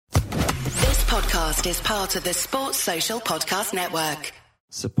podcast is part of the Sports Social Podcast Network.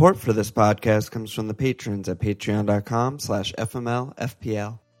 Support for this podcast comes from the patrons at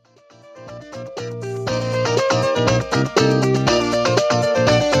patreon.com/FMLFPL.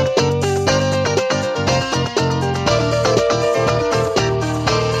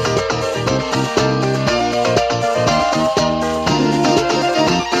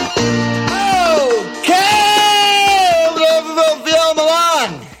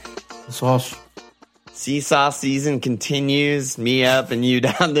 Walsh. Seesaw season continues. Me up and you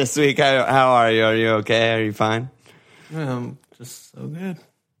down this week. How are you? Are you okay? Are you fine? Yeah, I'm just so good.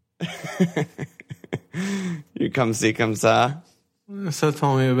 You come see, come saw. So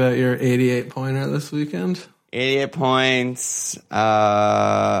tell me about your 88-pointer this weekend. 88 points.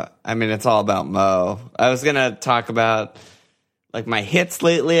 I mean, it's all about Mo. I was going to talk about, like, my hits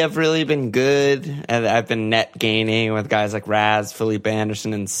lately have really been good. And I've been net gaining with guys like Raz, Felipe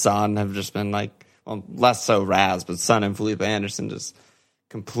Anderson, and Son have just been, like, well, less so Raz, but Son and Felipe Anderson just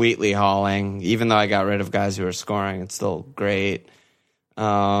completely hauling. Even though I got rid of guys who were scoring, it's still great.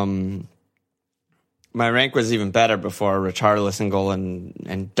 My rank was even better before Richarlison goal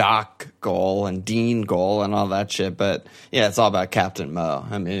and Doc goal and Dean goal and all that shit. But, yeah, it's all about Captain Mo.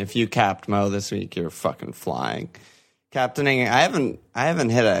 I mean, if you capped Mo this week, you're fucking flying. Captaining, I haven't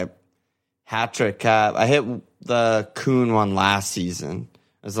hit a hat-trick cap. I hit the Kuhn one last season.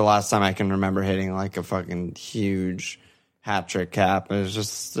 It was the last time I can remember hitting like a fucking huge hat-trick cap. It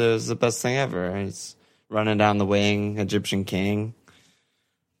was the best thing ever. He's running down the wing, Egyptian king.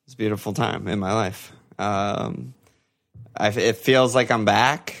 It's a beautiful time in my life. It feels like I'm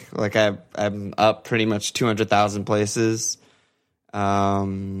back. Like I'm up pretty much 200,000 places.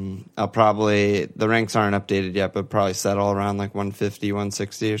 I'll probably, the ranks aren't updated yet, but probably settle around like 150,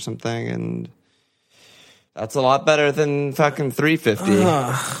 160 or something. And that's a lot better than fucking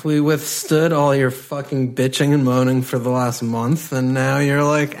 350. We withstood all your fucking bitching and moaning for the last month, and now you're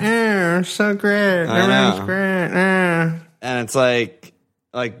like, so great. Everything's great. And it's like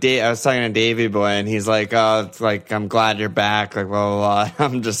I was talking to Davey Boy, and he's like, oh, it's like, I'm glad you're back. Like, blah, blah, blah.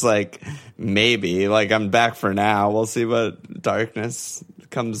 I'm just like, maybe. Like, I'm back for now. We'll see what darkness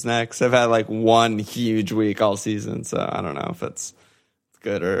comes next. I've had like one huge week all season, so I don't know if it's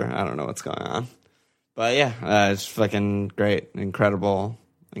good or I don't know what's going on. But yeah, it's fucking great. Incredible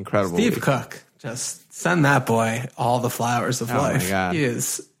Steve week. Cook, just send that boy all the flowers of life. My God. He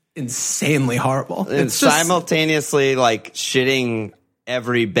is insanely horrible. It's simultaneously like shitting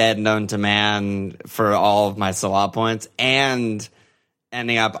every bed known to man for all of my Salah points and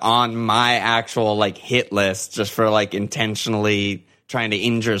ending up on my actual like hit list just for like intentionally trying to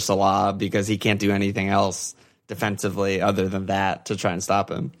injure Salah because he can't do anything else defensively other than that to try and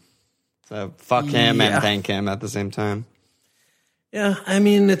stop him. So fuck him and thank him at the same time. Yeah, I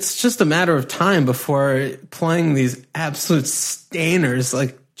mean, it's just a matter of time before playing these absolute stainers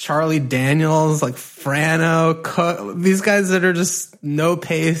like Charlie Daniels, like Frano, Cook, these guys that are just no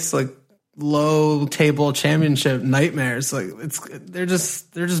pace, like low table championship nightmares. Like they're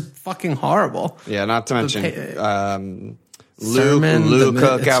just fucking horrible. Yeah, not to mention Luke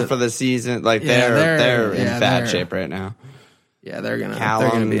Cook out for the season. Like they're in bad shape right now. Yeah, they're gonna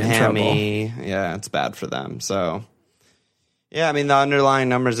be in Hammy, trouble. Yeah, it's bad for them. So, yeah, I mean, the underlying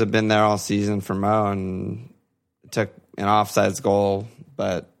numbers have been there all season for Mo, and took an offsides goal,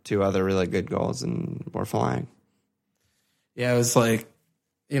 but two other really good goals, and we're flying. Yeah, it was like,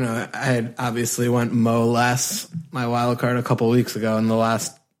 I had obviously went Mo last my wild card a couple weeks ago, and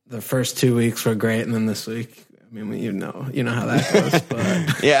the first 2 weeks were great, and then this week, I mean, you know how that goes.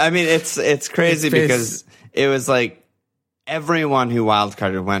 But yeah, I mean, it's crazy because it was like, everyone who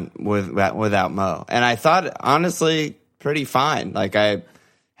wildcarded went without Mo. And I thought, honestly, pretty fine. Like, I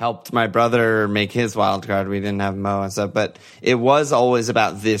helped my brother make his wildcard. We didn't have Mo and stuff. But it was always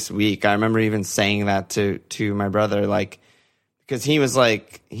about this week. I remember even saying that to my brother, like, because he was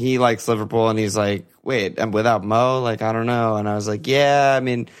like, he likes Liverpool, and he's like, wait, and without Mo? Like, I don't know. And I was like, yeah, I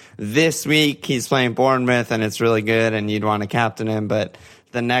mean, this week he's playing Bournemouth, and it's really good, and you'd want to captain him. But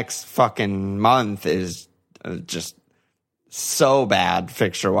the next fucking month is just so bad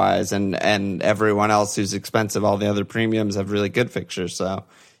fixture wise, and everyone else who's expensive, all the other premiums have really good fixtures. So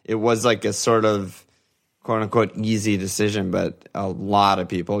it was like a sort of quote unquote easy decision, but a lot of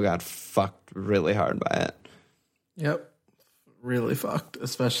people got fucked really hard by it. Yep. Really fucked,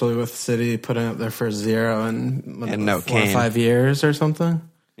 especially with City putting up their first zero in no 4 or Kane. 5 years or something.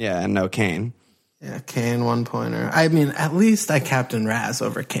 Yeah, and no Kane. Yeah, Kane 1-pointer. I mean, at least I captained Raz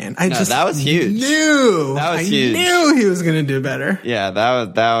over Kane. That was huge. I knew he was going to do better. Yeah,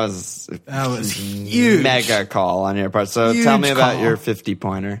 that was huge. Mega call on your part. So Huge tell me about call. your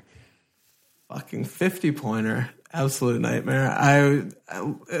 50-pointer. Fucking 50-pointer. Absolute nightmare.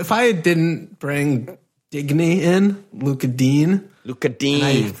 If I didn't bring Digny in, Luka Dean, and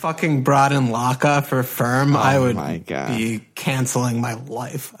I fucking brought in Laka for Firm, I would be canceling my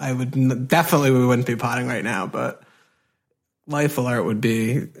life. I would definitely, we wouldn't be potting right now, but life alert would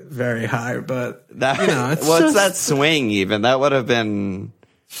be very high. But that, what's that swing even? That would have been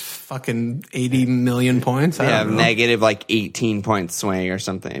fucking 80 million points. Negative like 18-point swing or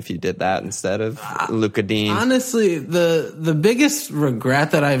something if you did that instead of Luka Dean. Honestly, the biggest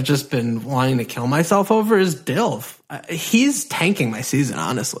regret that I've just been wanting to kill myself over is Dilf. He's tanking my season,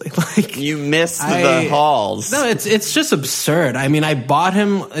 honestly. Like, you missed the hauls. No, it's just absurd. I mean, I bought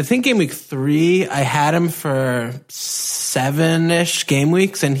him, I think game week 3, I had him for 7-ish game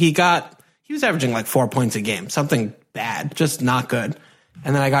weeks, and he was averaging like 4 points a game. Something bad, just not good.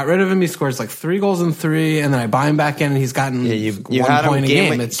 And then I got rid of him. He scores like 3 goals in 3, and then I buy him back in, and he's gotten you 1 had point him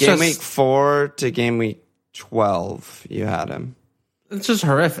a game. It's game week 4 to game week 12. You had him. It's just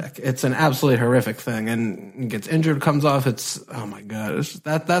horrific. It's an absolutely horrific thing, and he gets injured, comes off. It's oh my god.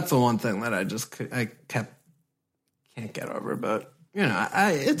 That's the one thing that I can't get over. But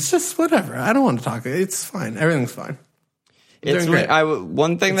it's just whatever. I don't want to talk. It's fine. Everything's fine. It's great.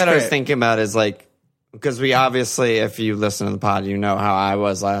 One thing that I was thinking about is like, because we obviously, if you listen to the pod, you know how I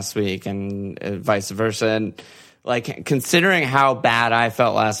was last week and vice versa. And like, considering how bad I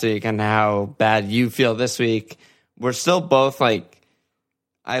felt last week and how bad you feel this week, we're still both like,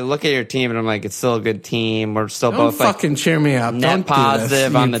 I look at your team and I'm like, it's still a good team. We're still both fucking cheer me up. Net Don't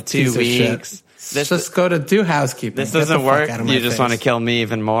positive on the 2 weeks. Just go to do housekeeping. This doesn't work. You just want to kill me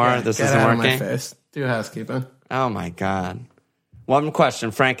even more. Yeah, this get isn't out working. Of my face. Do housekeeping. Oh my god. One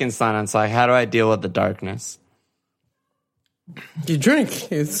question, Frankenstein on Slack. How do I deal with the darkness? You drink.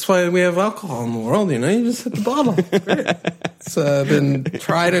 That's why we have alcohol in the world. You just hit the bottle. It's great. It's been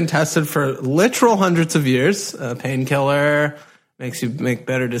tried and tested for literal hundreds of years. Painkiller. Makes you make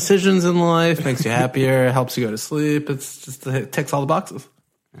better decisions in life, makes you happier, helps you go to sleep. It ticks all the boxes.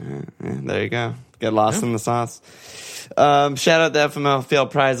 There you go. Get lost in the sauce. Shout out the FML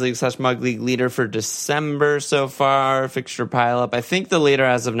Field Prize League / Mug League leader for December so far. Fixture pile up. I think the leader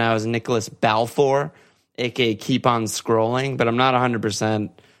as of now is Nicholas Balfour, aka Keep On Scrolling, but I'm not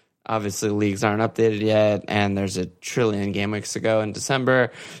 100%. Obviously, leagues aren't updated yet, and there's a trillion game weeks to go in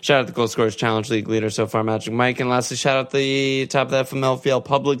December. Shout out the Goal Scorers Challenge League leader so far, Magic Mike. And lastly, shout out the top of the FMLFL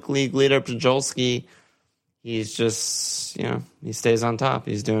Public League leader, Pajolski. He's just, he stays on top.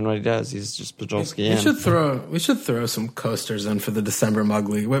 He's doing what he does. He's just Pajolski We should throw some coasters in for the December Mug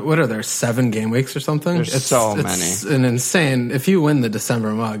League. What are there, 7 game weeks or something? There's so many. It's an insane. If you win the December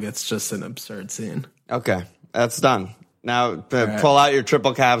Mug, it's just an absurd scene. Okay, that's done. Now, pull out your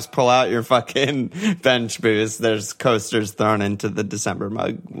triple caps, pull out your fucking bench boost. There's coasters thrown into the December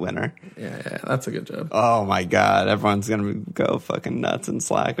Mug winner. Yeah, that's a good job. Oh, my God. Everyone's going to go fucking nuts and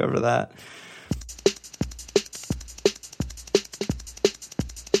Slack over that.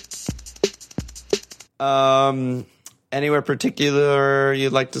 Anywhere particular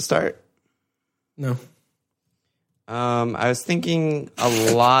you'd like to start? No. I was thinking a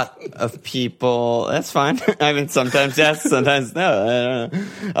lot of people. That's fine. I mean, sometimes yes, sometimes no.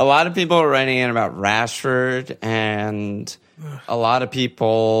 A lot of people are writing in about Rashford, and a lot of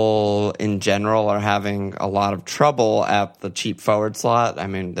people in general are having a lot of trouble at the cheap forward slot. I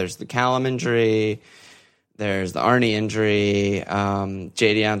mean, there's the Callum injury. There's the Arnie injury.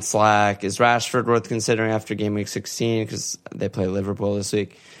 JD on Slack. Is Rashford worth considering after game week 16? Because they play Liverpool this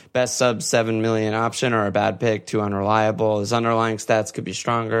week. Best sub 7 million option or a bad pick, too unreliable. His underlying stats could be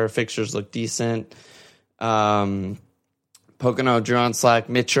stronger. Fixtures look decent. Pocono, Drew on Slack,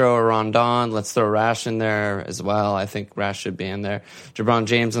 Mitro or Rondon. Let's throw Rash in there as well. I think Rash should be in there. Jabron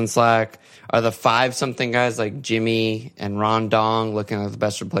James on Slack. Are the 5-something guys like Jimmy and Rondon looking like the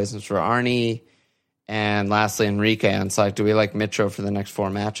best replacements for Arnie? And lastly, Enrique on Slack. Do we like Mitro for the next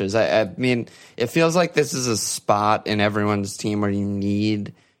 4 matches? I mean, it feels like this is a spot in everyone's team where you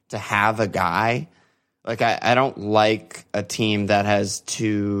need to have a guy. Like, I don't like a team that has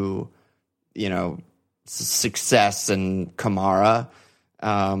 2, Success and Kamara.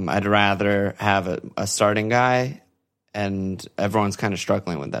 I'd rather have a starting guy, and everyone's kind of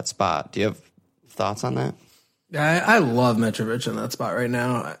struggling with that spot. Do you have thoughts on that? I love Mitrovic in that spot right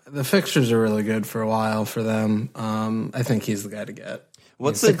now. The fixtures are really good for a while for them. I think he's the guy to get.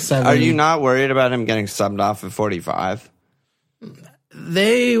 Are you not worried about him getting subbed off at 45?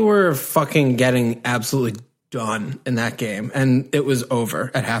 They were fucking getting absolutely done in that game, and it was over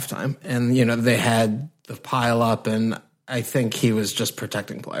at halftime. And, they had the pile up, and I think he was just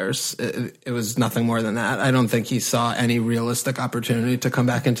protecting players. It was nothing more than that. I don't think he saw any realistic opportunity to come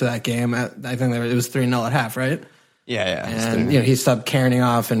back into that game. I think it was 3-0 at half, right? Yeah. And he subbed Kearney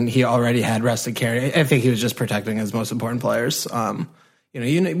off, and he already had rested Kearney. I think he was just protecting his most important players.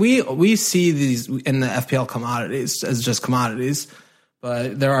 We see these in the FPL commodities as just commodities,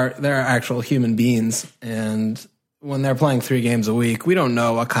 but there are actual human beings, and when they're playing 3 games a week, we don't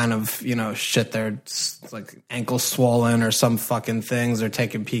know what kind of, shit they're like ankle swollen or some fucking things. They're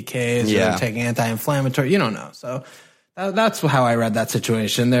taking PKs or they're taking anti-inflammatory. You don't know. So that's how I read that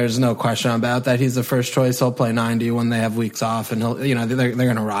situation. There's no question about that. He's the first choice. He'll play 90 when they have weeks off, and they're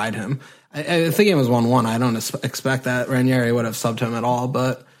going to ride him. If the game was 1-1, I don't expect that Ranieri would have subbed him at all,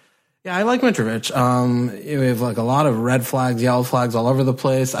 but yeah, I like Mitrovic. We have like a lot of red flags, yellow flags all over the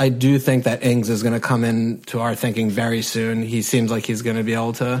place. I do think that Ings is going to come into our thinking very soon. He seems like he's going to be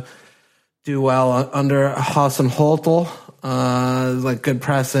able to do well under Hassan Holtel. Like good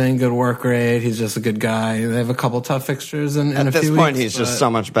pressing, good work rate. He's just a good guy. They have a couple tough fixtures in a few weeks. At this point, he's just so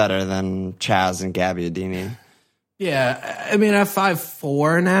much better than Chaz and Gabbiadini. Yeah, I mean, at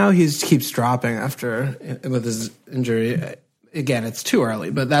 5'4" now, he keeps dropping with his injury. Again, it's too early,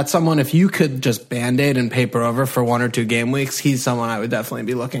 but that's someone, if you could just Band-Aid and paper over for 1 or 2 game weeks, he's someone I would definitely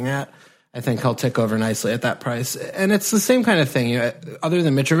be looking at. I think he'll tick over nicely at that price. And it's the same kind of thing. Other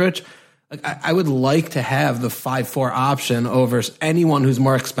than Mitrovic, I would like to have the 5'4" option over anyone who's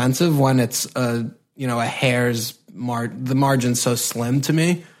more expensive when it's a hair's the margin's so slim to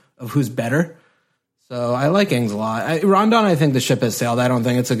me of who's better. So I like Ings a lot. Rondon, I think the ship has sailed. I don't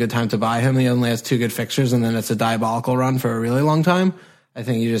think it's a good time to buy him. He only has 2 good fixtures, and then it's a diabolical run for a really long time. I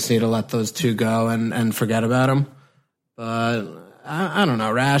think you just need to let those 2 go and forget about him. But I don't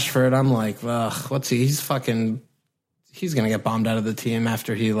know. Rashford, I'm like, what's he? He's going to get bombed out of the team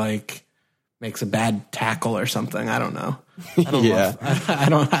after he makes a bad tackle or something. I don't know.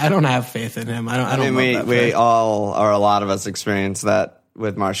 I don't have faith in him. I don't we all, or a lot of us, experience that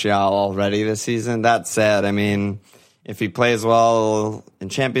with Martial already this season. That said, I mean, if he plays well in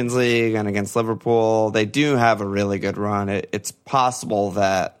Champions League and against Liverpool, they do have a really good run. It's possible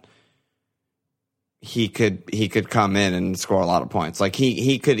that he could come in and score a lot of points. Like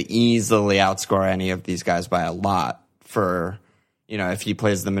he could easily outscore any of these guys by a lot for, if he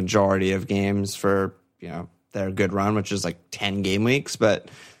plays the majority of games for, their good run, which is like 10 game weeks, but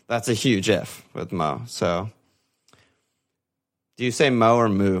that's a huge if with Mo. So do you say Mo or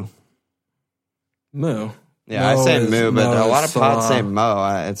Moo? Moo. Yeah, I say Moo, but a lot of pods say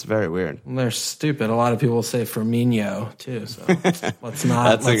Mo. It's very weird. They're stupid. A lot of people say Firmino too. So let's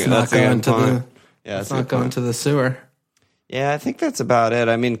not go into the sewer. Yeah, I think that's about it.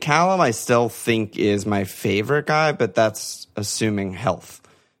 I mean, Callum, I still think is my favorite guy, but that's assuming health.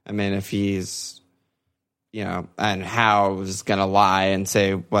 I mean, if he's, and Howe is going to lie and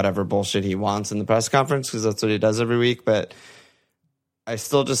say whatever bullshit he wants in the press conference because that's what he does every week. But I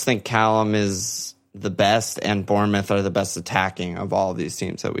still just think Callum is the best, and Bournemouth are the best attacking of all of these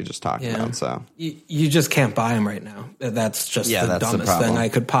teams that we just talked about. So you just can't buy him right now. That's just the dumbest thing I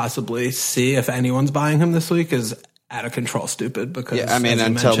could possibly see. If anyone's buying him this week, is out of control stupid. Because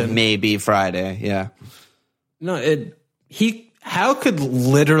until maybe Friday. Yeah. No, Howe could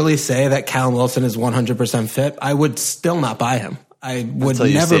literally say that Callum Wilson is 100% fit. I would still not buy him. I would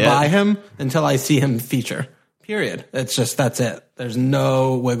never buy him until I see him feature. Period. That's it. There's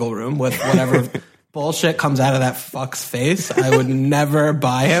no wiggle room with whatever bullshit comes out of that fuck's face. I would never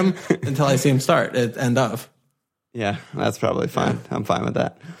buy him until I see him start. End of. Yeah, that's probably fine. Yeah. I'm fine with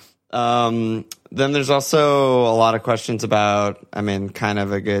that. Then there's also a lot of questions about, kind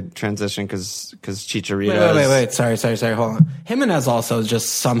of a good transition because Chicharito. Wait. Sorry. Hold on. Jimenez also is just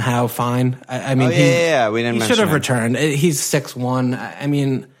somehow fine. We didn't mention he should have returned. He's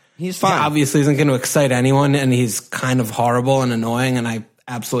 6'1". He's fine. He obviously isn't going to excite anyone, and he's kind of horrible and annoying, and I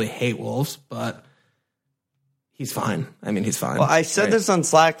absolutely hate Wolves, but he's fine. He's fine. Well, I said this on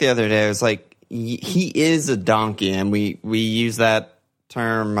Slack the other day. I was like, he is a donkey, and we use that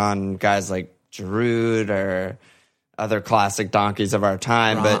term on guys like Giroud or other classic donkeys of our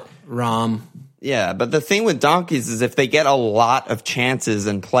time. Rom. Yeah, but the thing with donkeys is if they get a lot of chances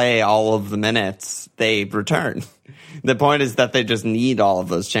and play all of the minutes, they return. The point is that they just need all of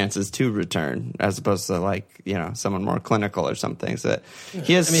those chances to return, as opposed to someone more clinical or something. So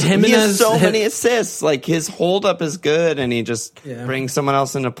he has so many assists. Like his hold up is good, and he just brings someone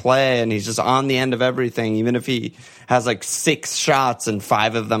else into play, and he's just on the end of everything. Even if he has 6 shots and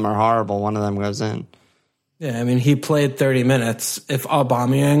 5 of them are horrible, one of them goes in. Yeah, I mean, he played 30 minutes. If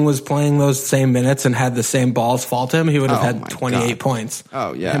Aubameyang was playing those same minutes and had the same balls fall to him, he would have had 28 points.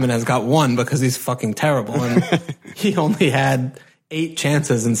 Oh, yeah. Jimenez got 1 because he's fucking terrible. And he only had 8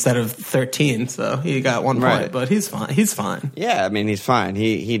 chances instead of 13, so he got 1 point. But he's fine. He's fine. Yeah, I mean, he's fine.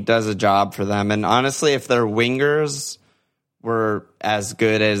 He does a job for them. And honestly, if their wingers were as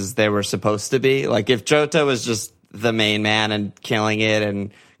good as they were supposed to be, like if Jota was just the main man and killing it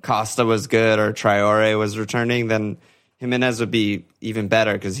and Costa was good or Traore was returning, then Jimenez would be even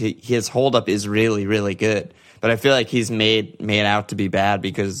better because his holdup is really, really good. But I feel like he's made out to be bad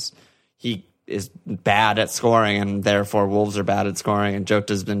because he is bad at scoring, and therefore Wolves are bad at scoring, and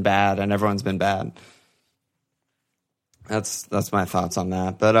Jota's been bad, and everyone's been bad. That's my thoughts on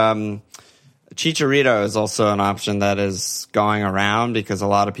that. But Chicharito is also an option that is going around because a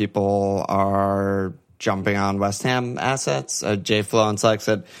lot of people are jumping on West Ham assets. Jay Flo and Select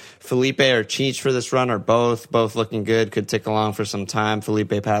said Felipe or Cheech for this run, or both looking good, could tick along for some time.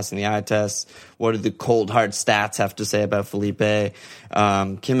 Felipe passing the eye test. What do the cold hard stats have to say about Felipe?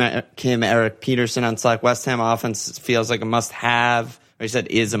 Kim Eric Peterson on Slack, West Ham offense feels like a must-have. Or he said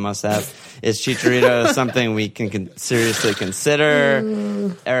is a must-have. Is Chicharito something we can seriously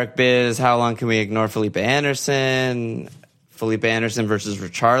consider? Eric Biz, how long can we ignore Felipe Anderson? Felipe Anderson versus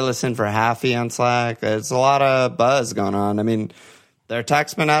Richarlison for Halfy on Slack. There's a lot of buzz going on. I mean, their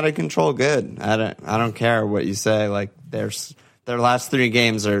attack's been out of control good. I don't care what you say. Like their last 3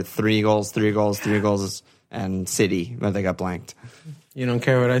 games are 3 goals, and City, but they got blanked. You don't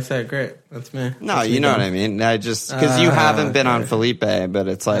care what I say? Great. That's me. No, That's you know what I mean. I just because you haven't been on Felipe, but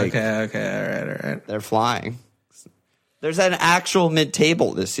it's like okay, all right. They're flying. There's an actual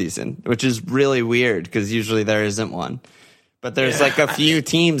mid-table this season, which is really weird because usually there isn't one. But there's like a few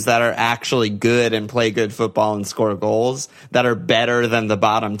teams that are actually good and play good football and score goals that are better than the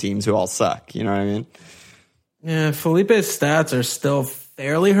bottom teams who all suck. You know what I mean? Yeah, Felipe's stats are still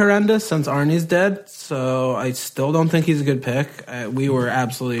fairly horrendous since Arnie's dead, so I still don't think he's a good pick. We were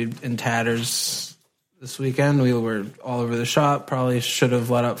absolutely in tatters this weekend. We were all over the shop. Probably should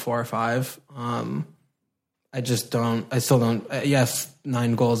have let up 4 or 5. I still don't. Yes,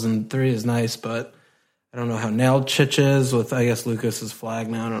 9 goals and 3 is nice, but I don't know how nailed Chich is with, I guess, Lucas's flag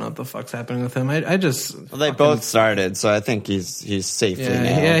now. I don't know what the fuck's happening with him. They both started, so I think he's safely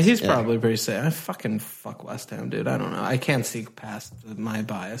nailed. Yeah, he's probably pretty safe. I fucking fuck West Ham, dude. I don't know. I can't see past my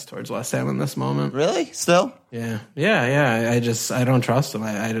bias towards West Ham in this moment. Really? Still? Yeah. I don't trust them.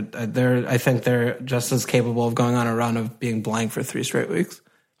 I think they're just as capable of going on a run of being blank for 3 straight weeks.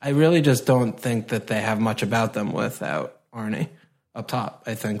 I really just don't think that they have much about them without Arnie up top.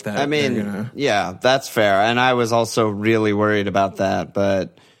 I think that yeah, that's fair. And I was also really worried about that,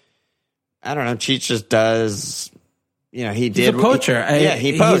 but I don't know. Cheech just does, he did. He's a poacher.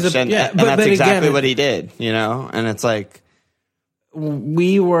 He poached, and that's exactly what he did, and it's like.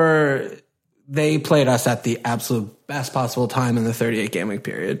 They played us at the absolute best possible time in the 38 game week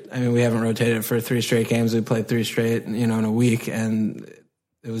period. I mean, we haven't rotated for 3 straight games. We played 3 straight, in a week, and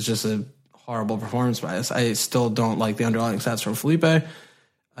it was just a horrible performance by us. I still don't like the underlying stats from Felipe.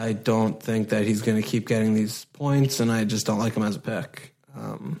 I don't think that he's going to keep getting these points, and I just don't like him as a pick.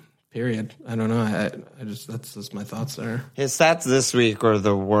 Period. I don't know. That's just my thoughts there. His stats this week are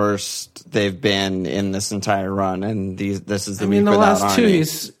the worst they've been in this entire run, and this is the week without Arnie. The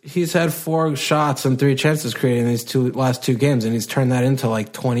last 2, he's had 4 shots and 3 chances created in these last 2 games, and he's turned that into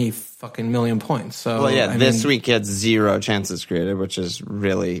like 20 fucking million points. So this week he had 0 chances created, which is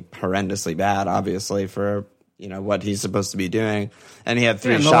really horrendously bad, obviously, for what he's supposed to be doing. And he had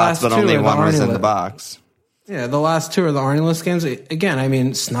 3 shots, but only 1 was in the box. Yeah, the last 2 are the Arnie-less games.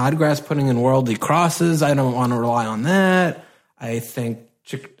 Again, Snodgrass putting in worldly crosses. I don't want to rely on that. I think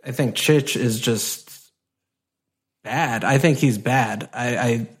Chich is just bad. I think he's bad.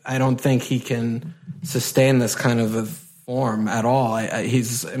 I don't think he can sustain this kind of a form at all.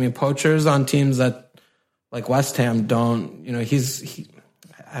 Poachers on teams that like West Ham don't.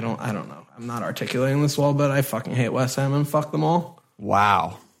 I don't know. I'm not articulating this well, but I fucking hate West Ham and fuck them all.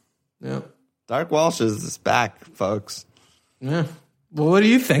 Wow. Yeah. Dark Walsh is back, folks. Yeah. Well, what do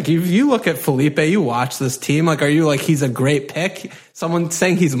you think? If you look at Felipe, you watch this team. Like, are you like, he's a great pick? Someone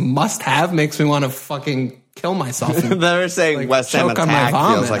saying he's must-have makes me want to fucking kill myself. They're saying West Ham attack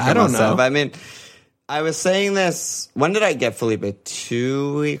feels like a must-have. I mean, I was saying this, when did I get Felipe?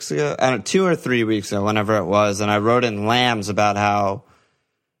 2 weeks ago? I don't know, 2 or 3 weeks ago, whenever it was. And I wrote in Lambs about how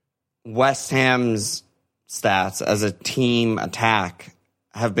West Ham's stats as a team attack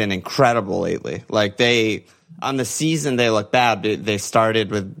have been incredible lately. Like on the season, they look bad. They started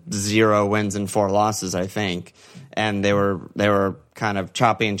with 0 wins and 4 losses, I think. and they were kind of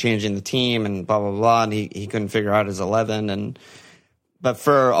chopping and changing the team and blah blah blah, and he couldn't figure out his 11. But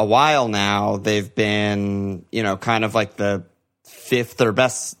for a while now, they've been, you know, kind of like the fifth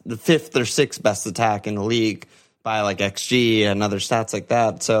or sixth best attack in the league by like XG and other stats like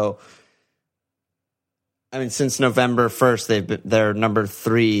that. So, I mean, since November 1st, they're number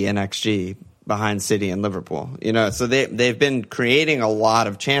 3 in XG behind City and Liverpool. You know, so they've been creating a lot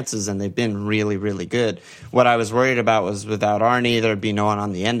of chances, and they've been really, really good. What I was worried about was without Arnie, there'd be no one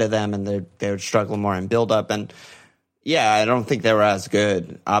on the end of them, and they would struggle more in build up. And yeah, I don't think they were as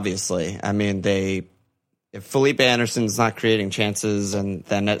good, obviously. I mean, if Felipe Anderson's not creating chances, and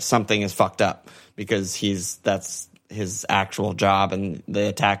then something is fucked up, because that's his actual job and the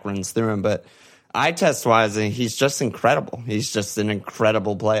attack runs through him. But eye test wise, he's just incredible. He's just an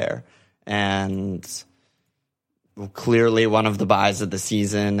incredible player, and clearly one of the buys of the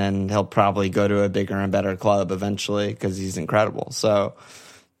season, and he'll probably go to a bigger and better club eventually because he's incredible. So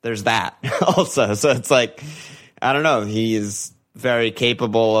there's that also. So it's like, I don't know. He is very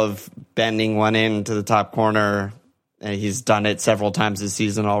capable of bending one into the top corner, and he's done it several times this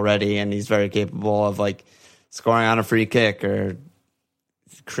season already. And he's very capable of like scoring on a free kick or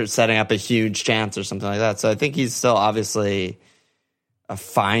setting up a huge chance or something like that. So I think he's still obviously a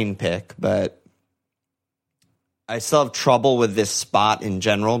fine pick, but I still have trouble with this spot in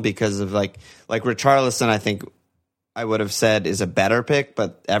general because of like Richarlison, I think I would have said is a better pick,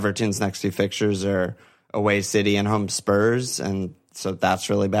 but Everton's next 2 fixtures are away City and home Spurs, and so that's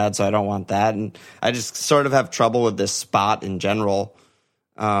really bad, so I don't want that. And I just sort of have trouble with this spot in general,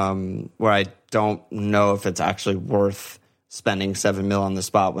 where I don't know if it's actually worth spending $7 million on the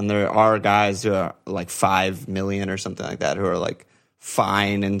spot when there are guys who are like $5 million or something like that who are like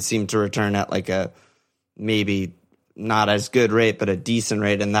fine and seem to return at like a maybe not as good rate, but a decent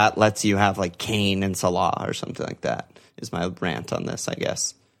rate, and that lets you have like Kane and Salah or something like that, is my rant on this, I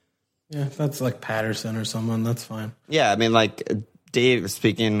guess. Yeah, if that's like Patterson or someone, that's fine. Yeah, I mean, like Dave,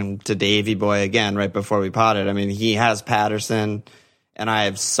 speaking to Davey Boy again right before we potted, I mean, he has Patterson and I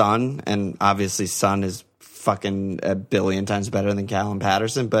have Son, and obviously Son is fucking a billion times better than Callum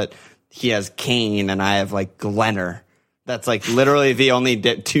Patterson, but he has Kane and I have like Glenner. That's like literally the only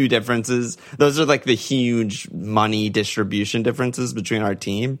 2 differences. Those are like the huge money distribution differences between our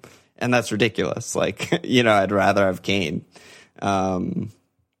team, and that's ridiculous. Like, you know, I'd rather have Kane. So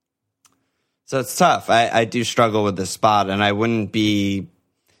it's tough. I do struggle with this spot, and I wouldn't be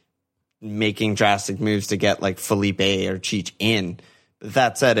making drastic moves to get like Felipe or Cheech in. But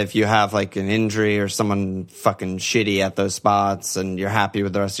that said, if you have like an injury or someone fucking shitty at those spots and you're happy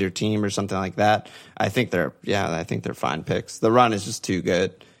with the rest of your team or something like that, I think they're fine picks. The run is just too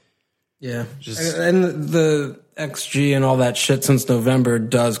good. Yeah. And the XG and all that shit since November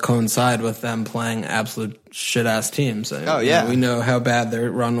does coincide with them playing absolute shit-ass teams. We know how bad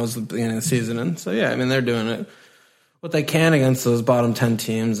their run was at the beginning of the season. And so, yeah, I mean, they're doing it what they can against those bottom 10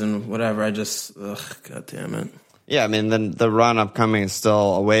 teams and whatever. God damn it. Yeah, I mean, then the run upcoming is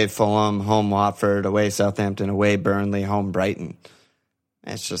still away Fulham, home Watford, away Southampton, away Burnley, home Brighton.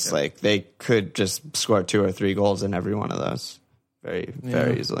 It's just like they could just score 2 or 3 goals in every one of those very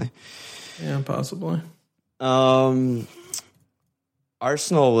easily. Yeah, possibly. Arsenal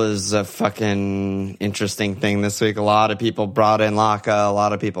was a fucking interesting thing this week. A lot of people brought in Laka. A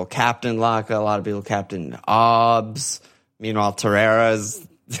lot of people captained Laka. A lot of people captained Obbs. Meanwhile, Torreira's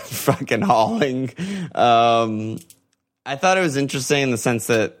fucking hauling. I thought it was interesting in the sense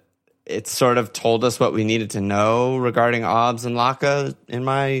that it sort of told us what we needed to know regarding Obbs and Laka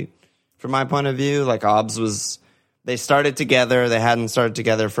from my point of view. Like they started together. They hadn't started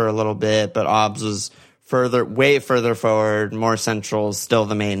together for a little bit, but Obbs was way further forward, more central, still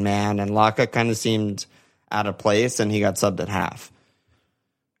the main man, and Laka kind of seemed out of place, and he got subbed at half.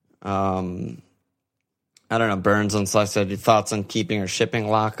 I don't know, Burns on Slack said, your thoughts on keeping or shipping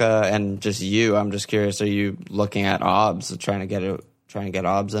Laka, and just you. I'm just curious, are you looking at Obbs, trying to get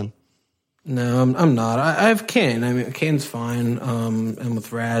Obbs in? No, I'm not. I have Kane. I mean, Kane's fine. And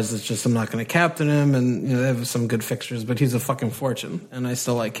with Raz, it's just I'm not going to captain him, and they have some good fixtures, but he's a fucking fortune, and I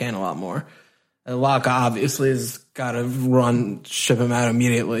still like Kane a lot more. Laka obviously has got to ship him out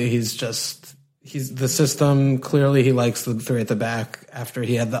immediately. He's the system. Clearly, he likes the 3 at the back. After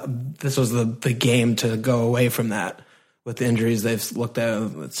he had this was the game to go away from that. With the injuries, they've looked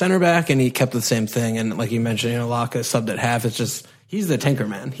at center back, and he kept the same thing. And like you mentioned, Laka subbed at half. It's just he's the tinker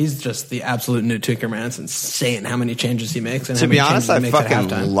man. He's just the absolute new tinker man. It's insane how many changes he makes. And to be honest, I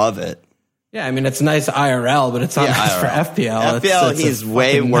fucking love it. Yeah, I mean, it's nice IRL, but it's not nice for FPL. FPL, he's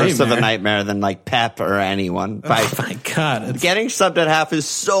way worse of a nightmare than like Pep or anyone. Oh my God. Getting subbed at half is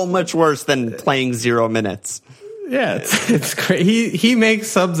so much worse than playing 0 minutes. Yeah, it's crazy. He makes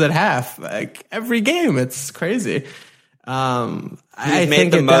subs at half like every game. It's crazy. He's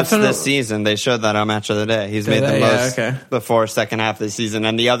made the most this season. They showed that on Match of the Day. He's made the most before second half of the season,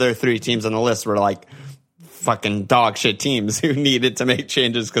 and the other three teams on the list were like fucking dog shit teams who needed to make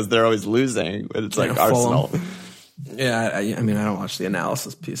changes because they're always losing. But it's like Arsenal. Yeah, I mean, I don't watch the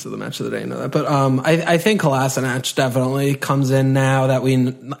analysis piece of the Match of the Day, you know that. But I think Kolasinac definitely comes in now that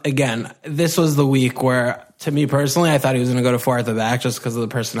again, this was the week where, to me personally, I thought he was going to go to 4 at the back just because of the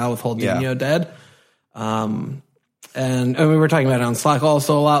personnel with Holdinho dead. And we were talking about it on Slack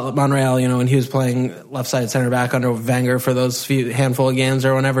also a lot. Monreal, you know, when he was playing left side center back under Wenger for those handful of games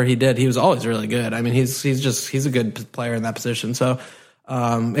or whenever he did, he was always really good. I mean, he's a good player in that position. So,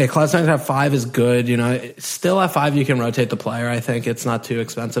 Kolasinac at 5 is good. You know, still at 5 you can rotate the player. I think it's not too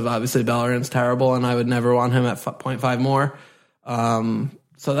expensive. Obviously, Bellerin's terrible, and I would never want him at 0.5 more.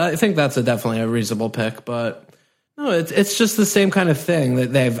 So I think that's definitely a reasonable pick, but. No, it's just the same kind of thing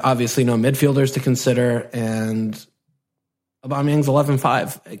that they've obviously no midfielders to consider, and Aubameyang's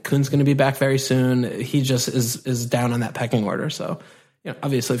 11-5. Kuhn's going to be back very soon. He just is down on that pecking order. So, you know,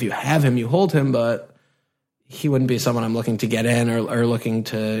 obviously if you have him, you hold him, but he wouldn't be someone I'm looking to get in or looking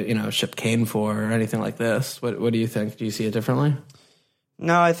to, you know, ship Kane for or anything like this. What do you think? Do you see it differently?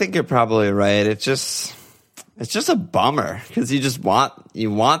 No, I think you're probably right. It's just a bummer because you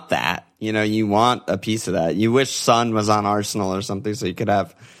want that. You know, you want a piece of that. You wish Son was on Arsenal or something so you could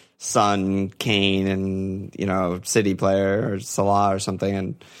have Son, Kane, and, you know, City player or Salah or something.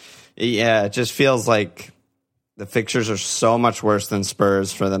 And yeah, it just feels like the fixtures are so much worse than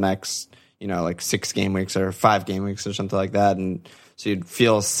Spurs for the next, you know, like 6 game weeks or 5 game weeks or something like that. And so you'd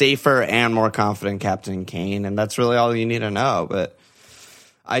feel safer and more confident captaining Kane. And that's really all you need to know. But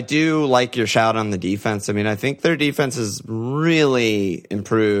I do like your shout on the defense. I mean, I think their defense has really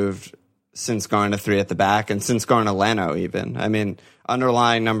improved since going to 3 at the back and since going to Leno even. I mean,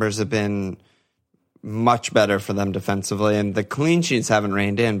 underlying numbers have been much better for them defensively, and the clean sheets haven't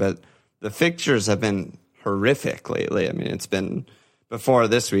reined in, but the fixtures have been horrific lately. I mean, it's been, before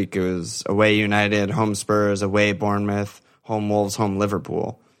this week, it was away United, home Spurs, away Bournemouth, home Wolves, home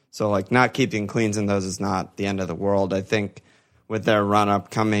Liverpool. So, like, not keeping cleans in those is not the end of the world. I think with their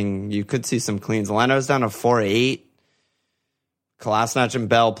run-up coming, you could see some cleans. Leno's down to 4-8. Kolasinac and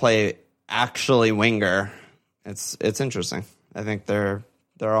Bell play actually winger. It's interesting. I think they're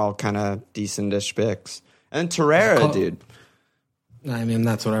all kind of decent-ish picks. And Torreira, dude. I mean,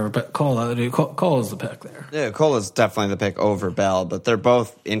 that's whatever. But Cole is the pick there. Yeah, Cole is definitely the pick over Bell, but they're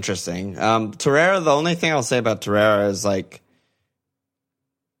both interesting. Torreira, the only thing I'll say about Torreira is, like,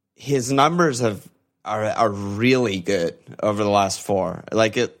 his numbers are really good over the last 4.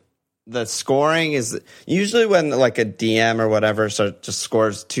 Like, the scoring is usually when, like, a DM or whatever just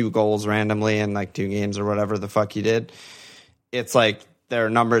scores 2 goals randomly in, like, 2 games or whatever the fuck he did. It's like their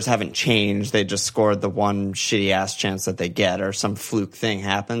numbers haven't changed. They just scored the one shitty ass chance that they get, or some fluke thing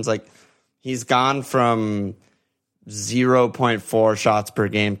happens. Like, he's gone from 0.4 shots per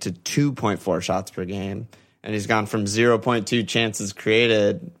game to 2.4 shots per game. And he's gone from 0.2 chances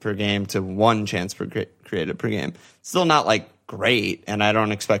created per game to 1 chance created per game. Still not, like, great, and I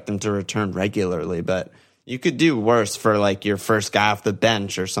don't expect him to return regularly, but you could do worse for, like, your first guy off the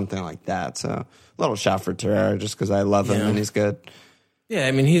bench or something like that. So a little shot for Torreira just because I love him and he's good. Yeah,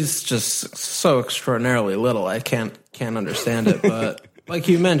 I mean, he's just so extraordinarily little. I can't understand it. But like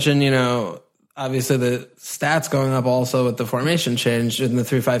you mentioned, you know, obviously the stats going up also with the formation change in the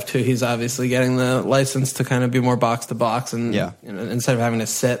 3-5-2. He's obviously getting the license to kind of be more box to box and you know, instead of having to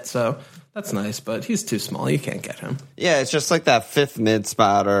sit. So that's nice, but he's too small. You can't get him. Yeah, it's just like that 5th mid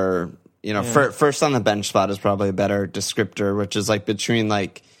spot, or, you know, first on the bench spot is probably a better descriptor, which is like between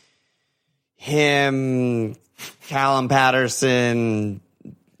like him, Callum Patterson,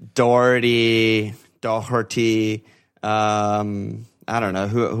 Doherty. I don't know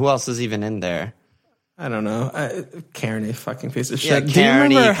who else is even in there. I don't know. Kearney, fucking piece of shit. Yeah,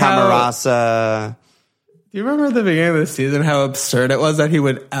 Kearney, Camarasa. Do you remember at the beginning of the season how absurd it was that he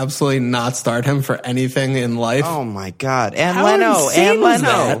would absolutely not start him for anything in life? Oh my god! And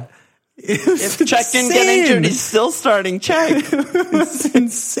Leno. If Czech didn't get injured, he's still starting Czech. It's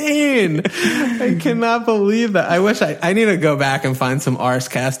insane. I cannot believe that. I wish I need to go back and find some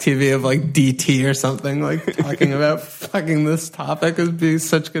Arscast TV of like DT or something, like talking about fucking this topic. It would be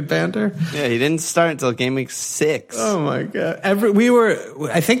such good banter. Yeah, he didn't start until game week 6. Oh my god.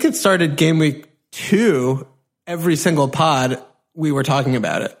 I think it started game week 2. Every single pod we were talking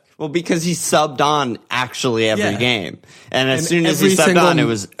about it. Well, because he subbed on actually every game. And as soon as he subbed on, it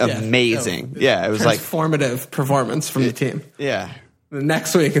was amazing. Yeah, it was like transformative performance from the team. Yeah. The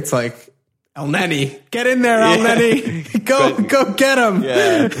next week, it's like El Neni, get in there, El Neni. Go get him.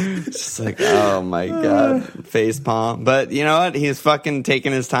 Yeah. Just like, oh my God. Face palm. But you know what? He's fucking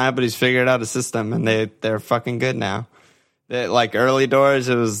taking his time, but he's figured out a system, and they're fucking good now. Like early doors,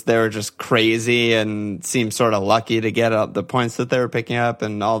 they were just crazy and seemed sort of lucky to get up the points that they were picking up,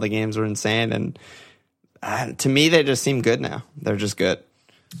 and all the games were insane. And to me, they just seem good now. They're just good.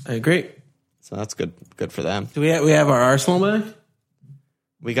 I agree. So that's good. Good for them. Do we have our Arsenal back?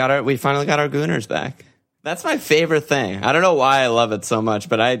 We finally got our Gooners back. That's my favorite thing. I don't know why I love it so much,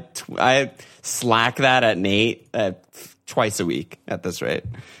 but I slack that at Nate twice a week at this rate.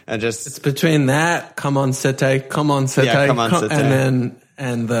 And it's between that, come on City,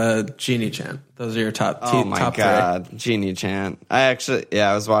 and the Genie chant. Those are your top. Oh my top God, three. Genie chant! I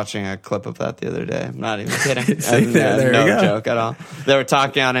was watching a clip of that the other day. I'm not even kidding. No joke at all. They were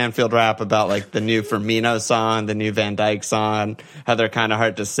talking on Anfield Rap about like the new Firmino song, the new Van Dijk song, how they're kind of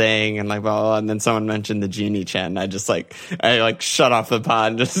hard to sing, and like and then someone mentioned the Genie chant, and I shut off the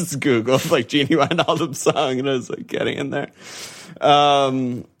pod and just Googled like Genie Wijnaldum song, and I was like getting in there.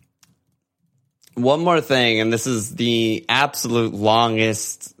 One more thing, and this is the absolute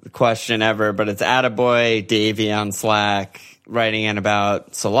longest question ever, but it's Attaboy Davey on Slack writing in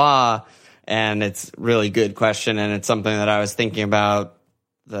about Salah, and it's a really good question, and it's something that I was thinking about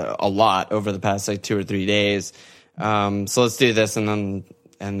a lot over the past 2 or 3 days. So let's do this, and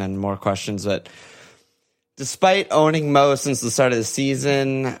then more questions. But despite owning Mo since the start of the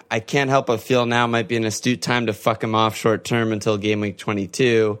season, I can't help but feel now might be an astute time to fuck him off short term until game week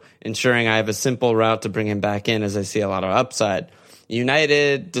 22, ensuring I have a simple route to bring him back in as I see a lot of upside.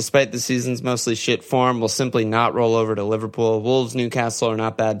 United, despite the season's mostly shit form, will simply not roll over to Liverpool. Wolves, Newcastle are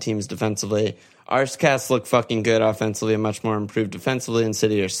not bad teams defensively. Arscast look fucking good offensively and much more improved defensively than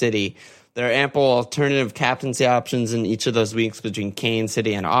City or City. There are ample alternative captaincy options in each of those weeks between Kane,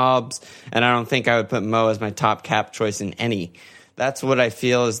 City, and Obbs, and I don't think I would put Mo as my top cap choice in any. That's what I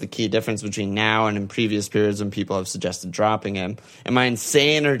feel is the key difference between now and in previous periods when people have suggested dropping him. Am I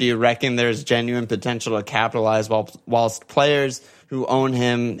insane, or do you reckon there's genuine potential to capitalize whilst players who own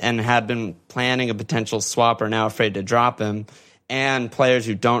him and had been planning a potential swap are now afraid to drop him, and players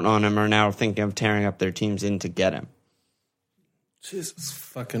who don't own him are now thinking of tearing up their teams in to get him? Jesus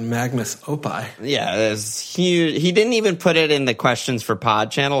fucking Magnus Opie. Yeah, it's huge. He didn't even put it in the questions for Pod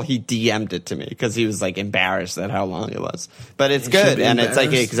Channel. He DM'd it to me because he was like embarrassed at how long it was. But it's good, and it's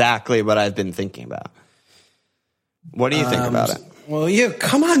like exactly what I've been thinking about. What do you think about it? Well, yeah,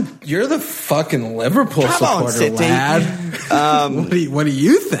 come on. You're the fucking Liverpool supporter, lad. What do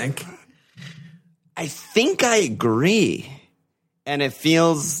you think? I think I agree. And it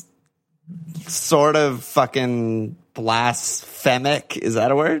feels sort of fucking blasphemic. Is that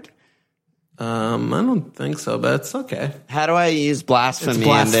a word? I don't think so, but it's okay. How do I use blasphemy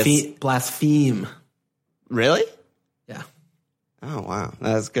in this? Blaspheme. Really? Yeah. Oh, wow.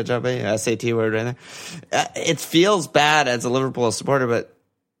 That's a good job, eh? SAT word right there. It feels bad as a Liverpool supporter, but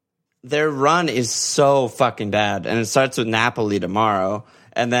their run is so fucking bad. And it starts with Napoli tomorrow.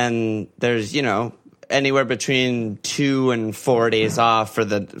 And then there's, anywhere between 2 and 4 days off for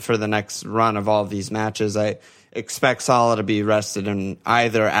the next run of all of these matches. I expect Salah to be rested in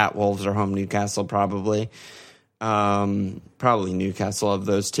either at Wolves or home Newcastle, probably. Probably Newcastle of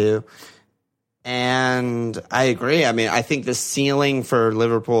those two. And I agree. I mean, I think the ceiling for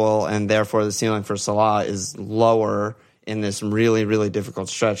Liverpool and therefore the ceiling for Salah is lower in this really, really difficult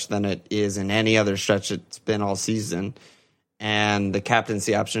stretch than it is in any other stretch it's been all season. And the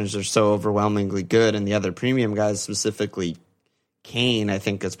captaincy options are so overwhelmingly good. And the other premium guys, specifically Kane, I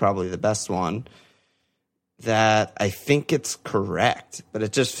think is probably the best one, that I think it's correct. But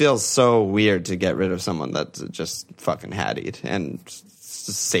it just feels so weird to get rid of someone that just fucking had it and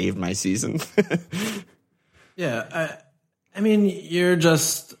saved my season. Yeah, I mean, you're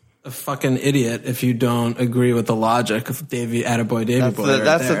just a fucking idiot if you don't agree with the logic of Attaboy Davey Boy.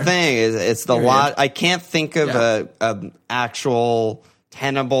 That's the thing. It's the I can't think of a actual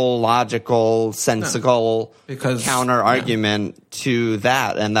tenable, logical, sensible counter argument to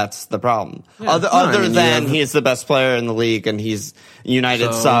that, and that's the problem. Yeah. Other than he's the best player in the league, and he's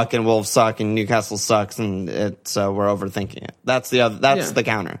United suck, and Wolves suck, and Newcastle sucks, and we're overthinking it. That's the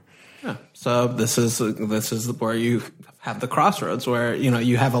counter. Yeah. So this is where you have the crossroads where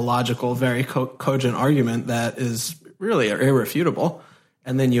you have a logical, very cogent argument that is really irrefutable,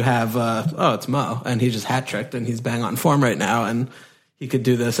 and then you have it's Mo, and he just hat tricked, and he's bang on form right now, and he could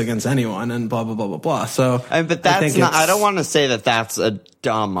do this against anyone, and blah blah blah blah blah. So, but that's not. I don't want to say that that's a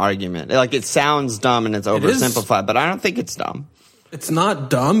dumb argument. Like, it sounds dumb and it's oversimplified, but I don't think it's dumb. It's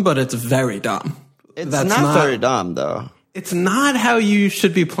not dumb, but it's very dumb. It's not very dumb, though. It's not how you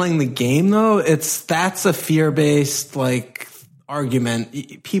should be playing the game, though. That's a fear-based like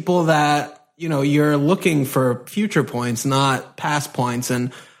argument. People that, you're looking for future points, not past points.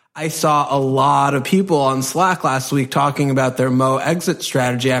 And I saw a lot of people on Slack last week talking about their Mo exit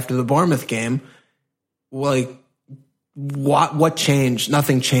strategy after the Bournemouth game. Like, what changed?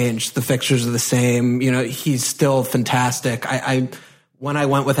 Nothing changed. The fixtures are the same. He's still fantastic. When I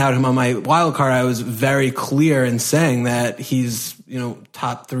went without him on my wild card, I was very clear in saying that he's,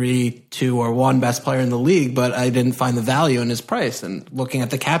 top 3, 2, or 1 best player in the league, but I didn't find the value in his price. And looking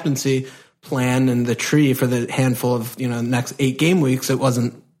at the captaincy plan and the tree for the handful of, next 8 game weeks, it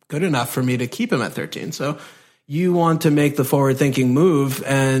wasn't good enough for me to keep him at 13. So you want to make the forward-thinking move,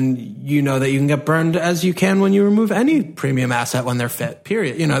 and you know that you can get burned as you can when you remove any premium asset when they're fit,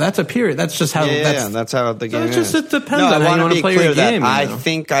 period. That's a period. That's just how that's how the game is. It depends on how you want to play your game. I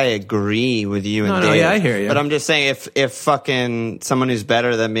think I agree with you and Dave. I hear you. But I'm just saying, if fucking someone who's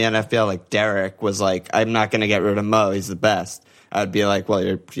better than me in FPL, like Derek, was like, I'm not going to get rid of Mo, he's the best, I'd be like, well,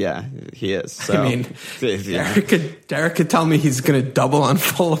 he is. So, I mean, Derek could tell me he's going to double on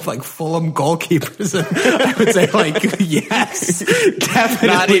Fulham goalkeepers. And I would say, yes, definitely.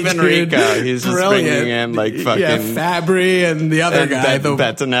 Not even dude. Rico. He's just bringing in fucking Fabry and the other guy,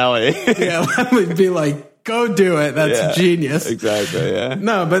 Bettinelli. Yeah, I would be like, go do it. That's genius. Exactly. Yeah.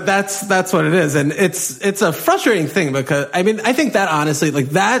 No, but that's what it is, and it's a frustrating thing because I think that honestly,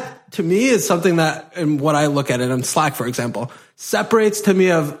 that to me is something that, and what I look at it on Slack, for example, separates to me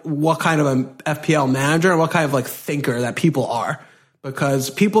of what kind of an FPL manager and what kind of thinker that people are.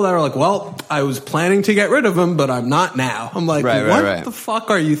 Because people that are like, well, I was planning to get rid of him, but I'm not now. I'm like, what the fuck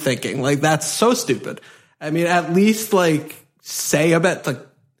are you thinking? That's so stupid. At least say a bit,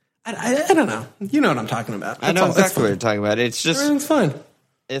 I don't know. You know what I'm talking about. I know exactly what you're talking about. It's just, everything's fine.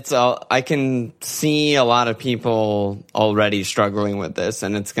 It's all, I can see a lot of people already struggling with this,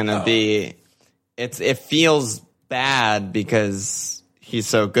 and it's going to be, it feels bad because he's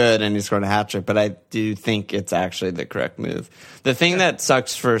so good and he scored a hat trick, but I do think it's actually the correct move. The thing that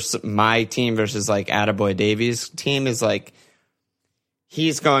sucks for my team versus Attaboy Davies' team is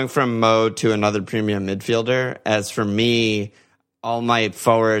he's going from Mo to another premium midfielder. As for me, all my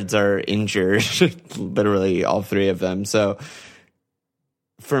forwards are injured, literally all 3 of them. So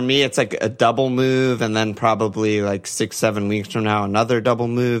for me, it's a double move, and then probably 6-7 weeks from now, another double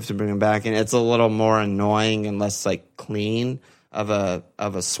move to bring him back in. It's a little more annoying and less clean of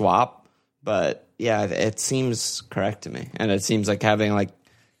a swap, but yeah, it seems correct to me, and it seems like having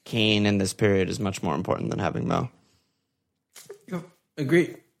Kane in this period is much more important than having Mo.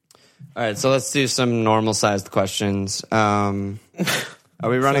 Agree. All right, so let's do some normal-sized questions. Are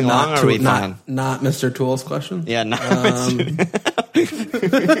we running long, or are we fine? Not Mr. Tool's question? Yeah, not Mr.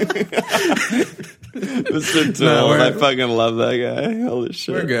 Tool. I fucking love that guy. Holy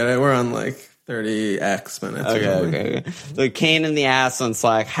shit. We're good. We're on 30x minutes. Okay. So Kane in the ass on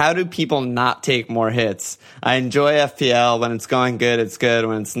Slack. How do people not take more hits? I enjoy FPL. When it's going good, it's good.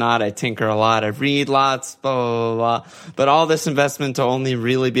 When it's not, I tinker a lot. I read lots, blah, blah, blah. But all this investment to only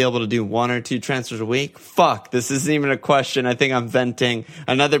really be able to do 1 or 2 transfers a week? Fuck, this isn't even a question. I think I'm venting.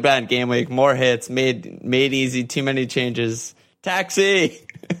 Another bad game week. More hits. Made easy. Too many changes. Taxi!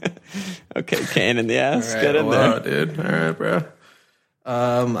 Okay, Kane in the ass. Get in there. Dude. All right, bro.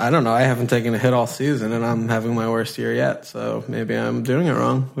 I don't know. I haven't taken a hit all season, and I'm having my worst year yet. So maybe I'm doing it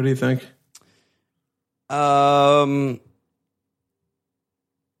wrong. What do you think? The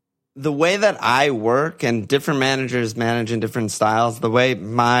way that I work, and different managers manage in different styles, the way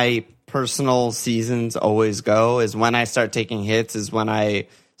my personal seasons always go is when I start taking hits is when I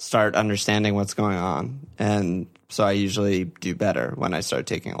start understanding what's going on. And so I usually do better when I start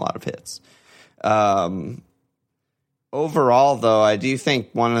taking a lot of hits. Overall, though, I do think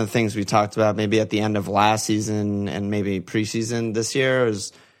one of the things we talked about maybe at the end of last season and maybe preseason this year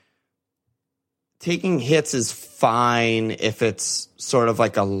is taking hits is fine if it's sort of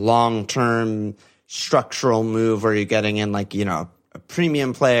a long-term structural move where you're getting in a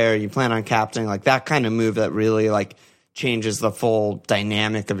premium player, you plan on captaining, that kind of move that really changes the full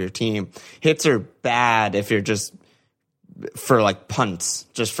dynamic of your team. Hits are bad if you're just for punts,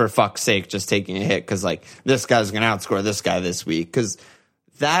 just for fuck's sake, just taking a hit because this guy's going to outscore this guy this week, because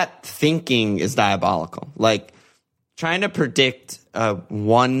that thinking is diabolical. Trying to predict a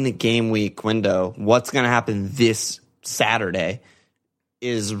 1 game week window, what's going to happen this Saturday,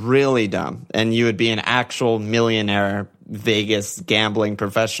 is really dumb. And you would be an actual millionaire Vegas gambling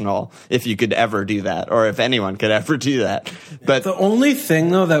professional if you could ever do that, or if anyone could ever do that. But the only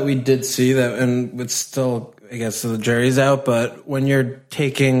thing though that we did see that, and it's still I guess the jury's out, but when you're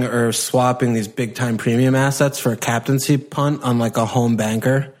taking or swapping these big time premium assets for a captaincy punt on like a home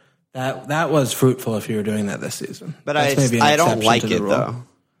banker, that was fruitful if you were doing that this season. But I don't like it though.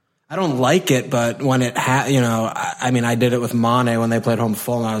 I don't like it, but when it I did it with Mane when they played home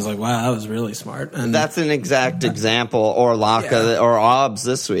full, and I was like, wow, that was really smart. And that's an exact example, or Laka or Obbs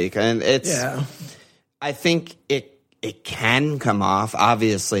this week, and I think it can come off.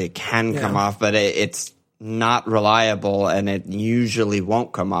 Obviously, it can come off, but it's not reliable, and it usually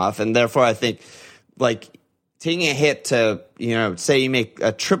won't come off. And therefore, I think, like, taking a hit to, say you make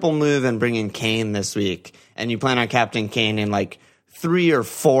a triple move and bring in Kane this week, and you plan on captain Kane in, like, 3 or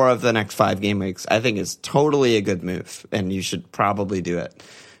 4 of the next 5 game weeks, I think is totally a good move, and you should probably do it.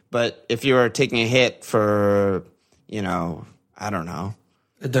 But if you are taking a hit for, I don't know,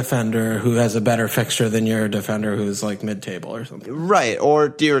 a defender who has a better fixture than your defender who's like mid-table or something. Right.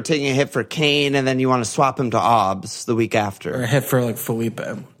 Or you're taking a hit for Kane and then you want to swap him to Obbs the week after. Or a hit for like Felipe.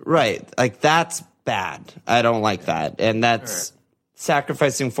 Right. Like, that's bad. I don't like that. And that's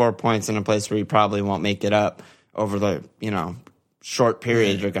sacrificing 4 points in a place where you probably won't make it up over the, short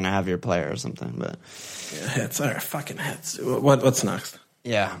period you're going to have your player or something. But hits are fucking hits. What's next?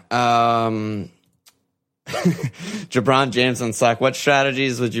 Yeah. Jabron James on Slack. What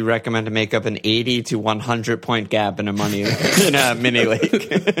strategies would you recommend to make up an 80 to 100 point gap in a mini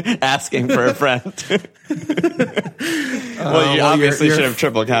league? Asking for a friend. Well, you obviously should have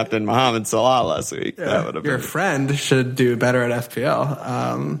triple captain Mohamed Salah last week. Yeah, that would have your been. Friend should do better at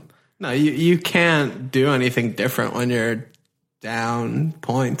FPL. No, you can't do anything different when you're down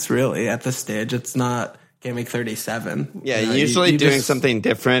points. Really, at this stage, it's not. Game week 37. Yeah, usually doing something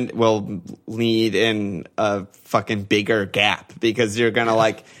different will lead in a fucking bigger gap because you're going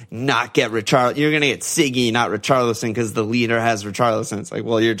to not get Richarlison. You're going to get Siggy, not Richarlison, because the leader has Richarlison. It's like,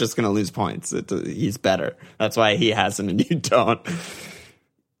 well, you're just going to lose points. He's better. That's why he has him and you don't.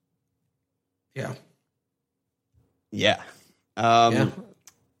 Yeah. Yeah.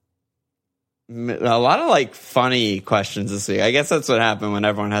 A lot of funny questions this week. I guess that's what happened when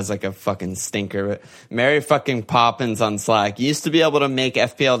everyone has a fucking stinker. But Mary fucking Poppins on Slack used to be able to make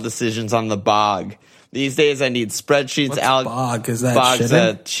FPL decisions on the bog. These days I need spreadsheets. What's bog? Is that Bog's shitter?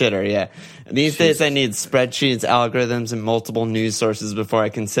 A shitter, yeah. These days I need spreadsheets, algorithms, and multiple news sources before I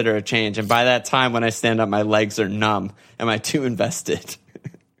consider a change. And by that time, when I stand up, my legs are numb. Am I too invested?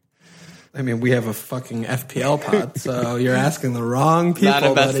 I mean, we have a fucking FPL pod, so you're asking the wrong people. Not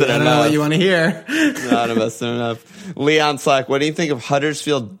invested buddy. I don't know what you want to hear. Not invested enough. Leon Slack, what do you think of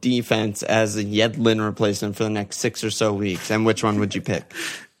Huddersfield defense as a Yedlin replacement for the next 6 or so weeks? And which one would you pick?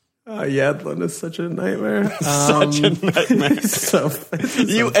 Yedlin is such a nightmare. Such a nightmare. It's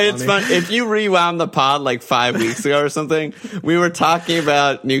fun. If you rewound the pod 5 weeks ago or something, we were talking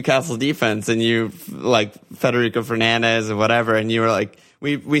about Newcastle defense and you Federico Fernandez and whatever, and you were like,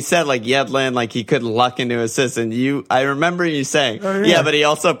 we said Yedlin, he could luck into assists, and I remember you saying, yeah, but he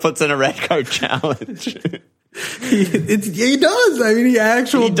also puts in a red card challenge. He does. I mean, he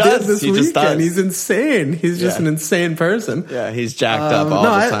did this weekend. He's insane. He's just an insane person. Yeah, he's jacked up all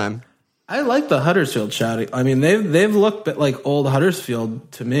the time. I like the Huddersfield shouting. I mean, they've looked like old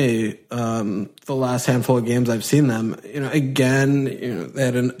Huddersfield to me. The last handful of games I've seen them, again, they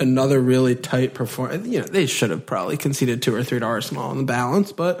had another really tight performance. They should have probably conceded 2 or 3 to Arsenal on the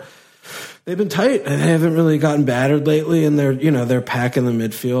balance, but they've been tight and they haven't really gotten battered lately. And they're packing the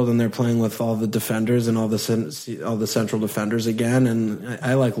midfield and they're playing with all the defenders and all the central defenders again. And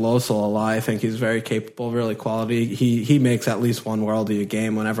I like Losel a lot. I think he's very capable, really quality. He makes at least one worldie a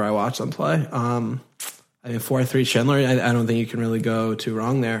game whenever I watch them play. 4-3 Schindler, I don't think you can really go too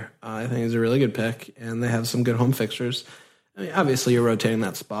wrong there. I think he's a really good pick, and they have some good home fixtures. I mean, obviously you're rotating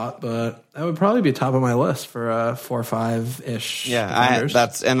that spot, but that would probably be top of my list for 4 or 5-ish. Yeah,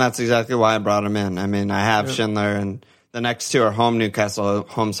 that's exactly why I brought him in. I mean, I have Schindler, and the next 2 are home Newcastle,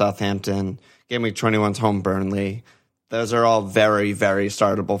 home Southampton, game week 21's home Burnley. Those are all very, very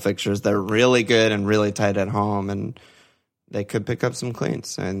startable fixtures. They're really good and really tight at home, and they could pick up some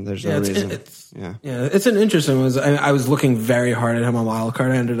cleans, and there's no reason. It's an interesting one. I was looking very hard at him on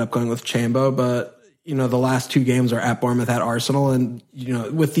wildcard. I ended up going with Chambo, but the last 2 games are at Bournemouth, at Arsenal, and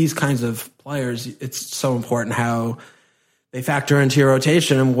with these kinds of players, it's so important how they factor into your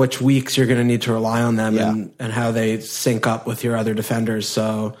rotation and which weeks you're going to need to rely on them, and how they sync up with your other defenders.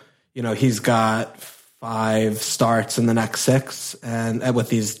 So he's got 5 starts in the next 6, and with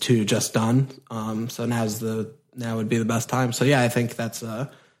these 2 just done. So now would be the best time. So I think that's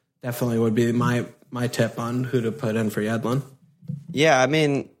definitely would be my tip on who to put in for Yedlin. Yeah, I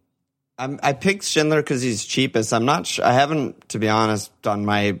mean, I picked Schindler because he's cheapest. I'm not sure. I haven't, to be honest, done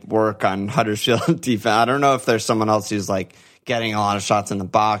my work on Huddersfield defense. I don't know if there's someone else who's like getting a lot of shots in the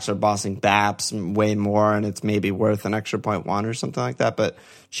box or bossing Baps way more, and it's maybe worth an extra 0.1 or something like that. But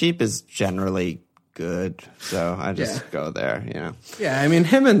cheap is generally good, so I just go there. Yeah, I mean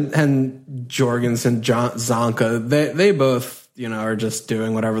him and Jorgensen, Zonka, they both are just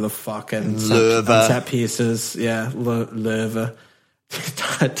doing whatever the fuck and set pieces. Yeah, Löwe.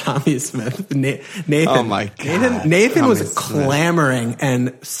 Tommy Smith, Nathan. Oh my god, Nathan was clamoring,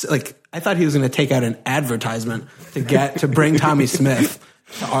 and like I thought he was going to take out an advertisement to bring Tommy Smith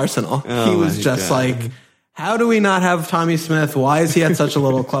to Arsenal. He was just like, how do we not have Tommy Smith? Why is he at such a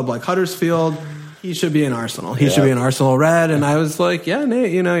little club like Huddersfield? He should be in Arsenal. He should be in Arsenal red. And I was like, yeah,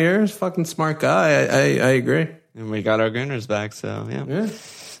 Nate, you're a fucking smart guy. I agree. And we got our Gunners back, so yeah.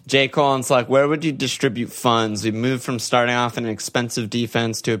 Jay Collins, like, where would you distribute funds? We moved from starting off in an expensive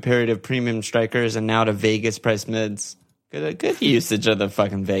defense to a period of premium strikers and now to Vegas price mids. Good usage of the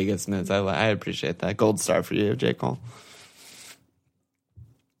fucking Vegas mids. I appreciate that. Gold star for you, Jay Cole.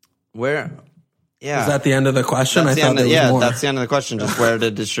 Where? Yeah. Is that the end of the question? That's the end of the question. Just where to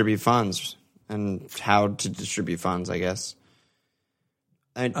distribute funds and how to distribute funds, I guess.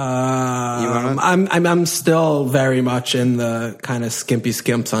 I'm still very much in the kind of skimpy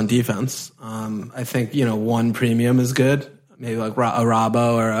skimps on defense. I think one premium is good, maybe like a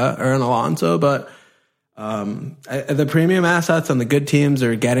Robbo or an Alonso, but the premium assets and the good teams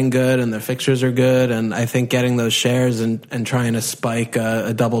are getting good and their fixtures are good, and I think getting those shares and trying to spike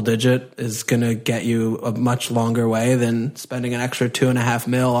a double digit is going to get you a much longer way than spending an extra 2.5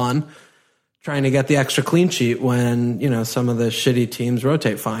 mil on trying to get the extra clean sheet when, some of the shitty teams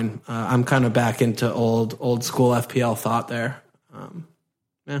rotate fine. I'm kind of back into old school FPL thought there.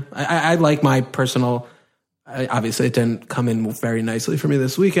 I like my personal, obviously it didn't come in very nicely for me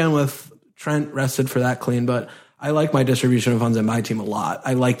this weekend with Trent rested for that clean, but I like my distribution of funds in my team a lot.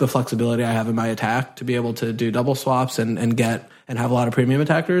 I like the flexibility I have in my attack to be able to do double swaps and have a lot of premium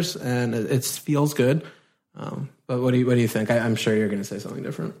attackers, and it feels good. But what do you think? I'm sure you're going to say something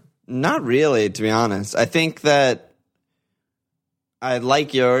different. Not really, to be honest. I think that I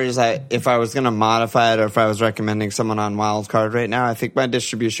like yours. If I was going to modify it or if I was recommending someone on Wildcard right now, I think my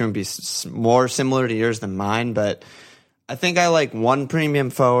distribution would be more similar to yours than mine. But I think I like one premium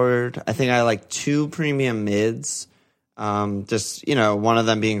forward. I think I like two premium mids. One of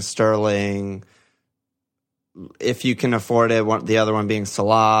them being Sterling. If you can afford it, the other one being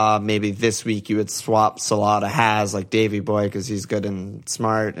Salah. Maybe this week you would swap Salah to Haz like Davy Boy because he's good and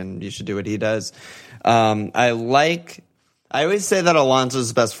smart and you should do what he does. I always say that Alonso's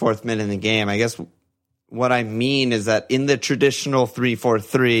the best fourth mid in the game. I guess what I mean is that in the traditional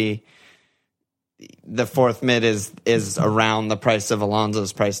 3-4-3, the fourth mid is around the price of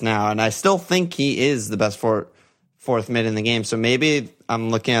Alonso's price now. And I still think he is the best fourth mid in the game. So maybe I'm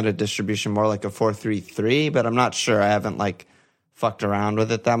looking at a distribution more like a 4-3-3, but I'm not sure. I haven't fucked around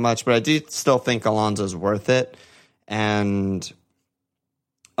with it that much, but I do still think Alonso's worth it. And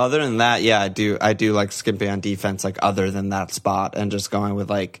other than that, yeah, I do like skimping on defense, other than that spot, and just going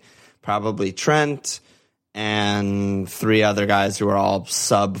with probably Trent and three other guys who are all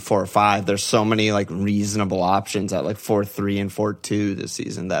sub 4-5. There's so many reasonable options at 4-3 and 4-2 this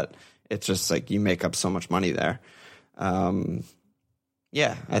season that it's just you make up so much money there.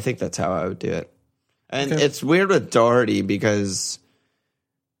 Yeah, I think that's how I would do it. And It's weird with Doherty because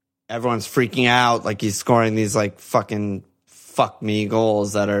everyone's freaking out he's scoring these fucking fuck me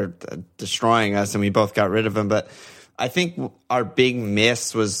goals that are destroying us, and we both got rid of him. But I think our big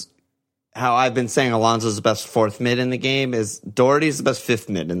miss was how I've been saying Alonso's the best fourth mid in the game is Doherty's the best fifth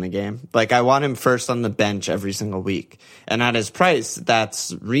mid in the game. I want him first on the bench every single week. And at his price,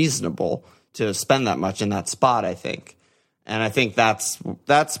 that's reasonable to spend that much in that spot, I think. And I think that's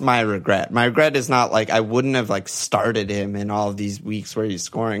my regret. My regret is not I wouldn't have started him in all of these weeks where he's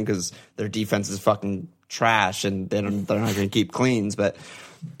scoring because their defense is fucking trash and they're not going to keep cleans. But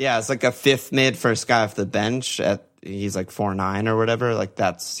yeah, it's a fifth mid first guy off the bench he's 4-9 or whatever.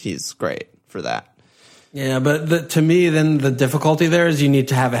 He's great for that. Yeah, but to me, then the difficulty there is you need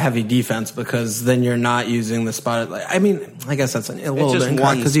to have a heavy defense because then you're not using the spot. I guess that's a little bit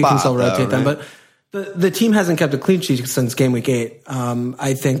incorrect because you can still rotate them. But the team hasn't kept a clean sheet since game week 8.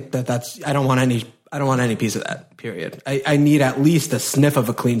 I think I don't want any piece of that. Period. I need at least a sniff of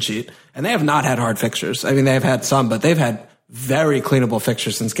a clean sheet, and they have not had hard fixtures. I mean, they've had some, but they've had very cleanable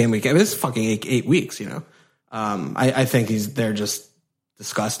fixtures since game week 8. This is fucking 8 weeks. I think they're just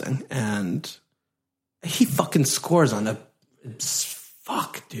disgusting, and he fucking scores on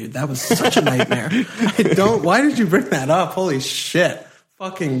fuck, dude. That was such a nightmare. Why did you bring that up? Holy shit.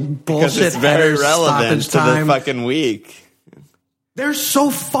 fucking because bullshit it's very headers, relevant stoppage to time. the fucking week. They're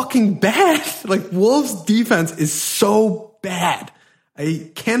so fucking bad. Like, Wolves' defense is so bad. I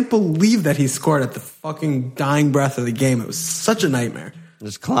can't believe that he scored at the fucking dying breath of the game. It was such a nightmare.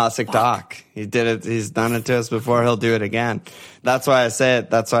 Just classic Doc. He did it. He's done it to us before. He'll do it again. That's why I say it.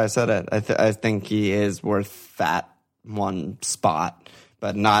 That's why I said it. I think he is worth that one spot,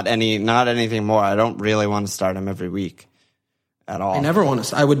 but not anything more. I don't really want to start him every week at all. I would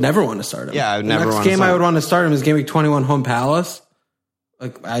never want to start him. Yeah, I would never want to Next game start I would want to start him is game week 21 home Palace.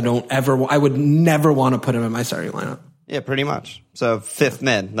 Like, I would never want to put him in my starting lineup. Yeah, pretty much. So 5th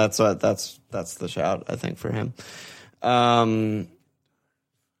mid. That's the shout, I think, for him.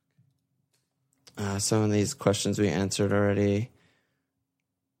 Some of these questions we answered already.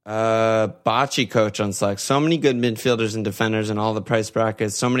 Bocce coach on Slack. So many good midfielders and defenders in all the price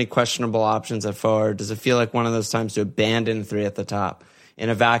brackets. So many questionable options at forward. Does it feel like one of those times to abandon 3 at the top? In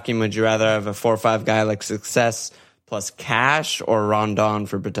a vacuum, would you rather have a 4 or 5 guy like Success plus Cash or Rondon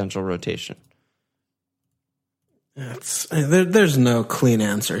for potential rotation? There's no clean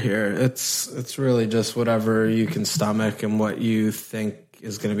answer here. It's really just whatever you can stomach and what you think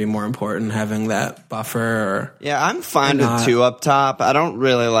is going to be more important, having that buffer. Yeah, I'm fine with 2 up top. I don't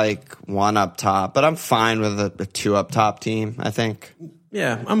really like 1 up top, but I'm fine with a 2 up top team, I think.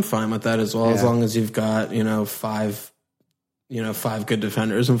 Yeah, I'm fine with that as well, as long as you've got 5 good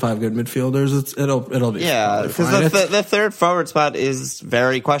defenders and 5 good midfielders. It'll be because the third forward spot is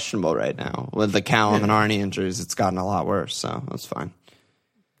very questionable right now with the Callum and Arnie injuries. It's gotten a lot worse, so that's fine.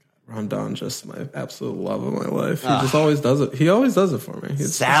 Rondon, just my absolute love of my life. He just always does it. He always does it for me.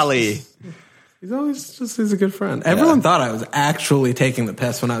 Sally. He's a good friend. Everyone thought I was actually taking the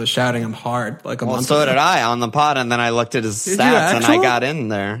piss when I was shouting him hard like a month ago. So did I on the pod, and then I looked at his stats and I got in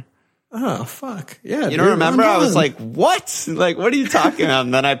there. Oh, fuck. Yeah. You don't remember? I was like, what? Like, what are you talking about?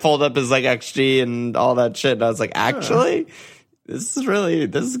 And then I pulled up his XG and all that shit. And I was like, actually, this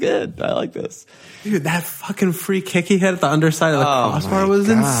is good. I like this. Dude, that fucking free kick he hit at the underside of the crossbar was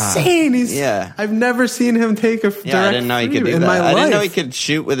insane. I've never seen him take a direct I didn't know he could do in that. my life. I didn't know he could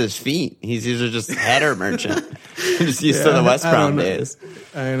shoot with his feet. He's usually just a header merchant. Just used to the West Brom days.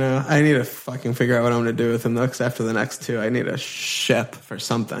 I know. I need to fucking figure out what I'm going to do with him though, because after the next 2, I need a ship for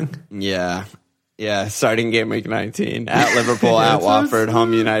something. Yeah. Yeah, starting game week 19 at Liverpool, at Watford,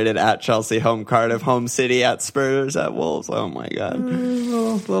 home United, at Chelsea, home Cardiff, home City, at Spurs, at Wolves. Oh my God. A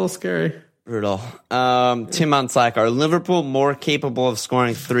little scary. Brutal. Tim on Slack. Are Liverpool more capable of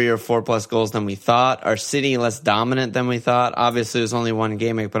scoring 3 or 4 plus goals than we thought? Are City less dominant than we thought? Obviously, there's only one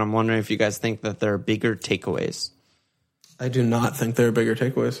game week, but I'm wondering if you guys think that there are bigger takeaways. I do not think there are bigger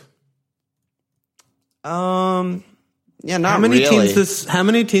takeaways. Yeah, not how many really. How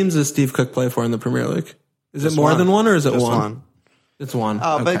many teams does Steve Cook play for in the Premier League? Is it more than one, or is it one? It's one.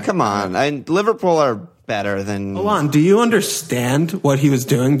 Oh, okay. But come on. Liverpool are better than... Hold on. Do you understand what he was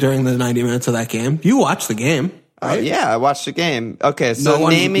doing during the 90 minutes of that game? You watched the game, right? Yeah, I watched the game. Okay, so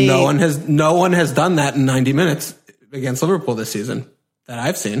no one has done that in 90 minutes against Liverpool this season that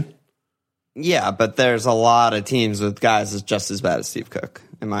I've seen. Yeah, but there's a lot of teams with guys that's just as bad as Steve Cook,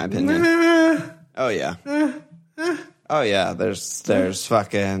 in my opinion. Oh, yeah. Oh, yeah. There's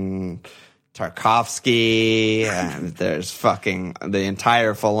fucking Tarkovsky, and there's fucking the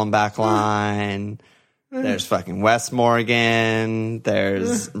entire Fulham back line. There's fucking Wes Morgan.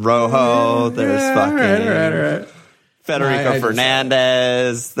 There's Rojo. There's fucking Federico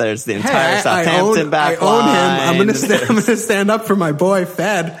Fernandez. There's the entire Southampton back line. I own him. I'm gonna stand up for my boy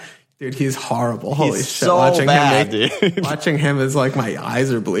Fed. Dude, he's horrible. Holy shit. So Watching him is like my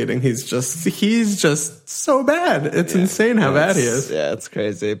eyes are bleeding. He's just so bad. It's insane how bad he is. Yeah, it's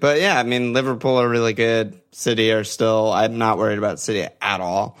crazy. But yeah, I mean, Liverpool are really good. City are still, I'm not worried about City at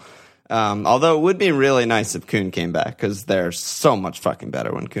all. Although it would be really nice if Kuhn came back, because they're so much fucking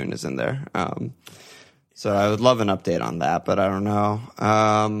better when Kuhn is in there. So I would love an update on that, but I don't know.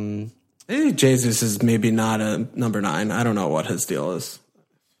 I think Jesus is maybe not a number 9. I don't know what his deal is.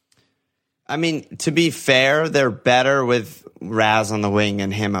 I mean, to be fair, they're better with Raz on the wing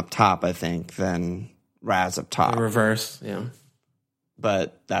and him up top, I think, than Raz up top. The reverse, yeah.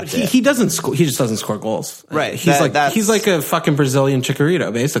 But that's it. He doesn't score. He just doesn't score goals. Right. He's like a fucking Brazilian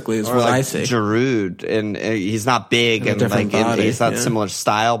Chikorito, basically, is what I see. Giroud, and he's not big and he's not similar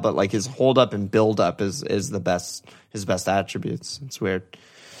style, but like his hold up and build up is his best attributes. It's weird.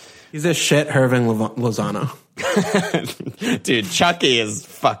 He's a shit Herving Lozano. Dude, Chucky is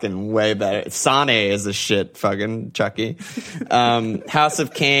fucking way better. Sane is a shit fucking Chucky. House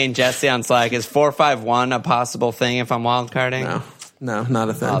of Kane, Jesse on Slack. Is 4-5-1 a possible thing if I'm wildcarding? No, not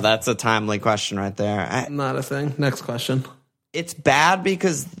a thing. Oh, that's a timely question right there. Not a thing. Next question. It's bad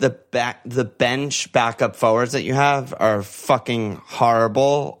because the bench backup forwards that you have are fucking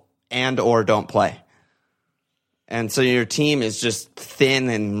horrible and or don't play. And so your team is just thin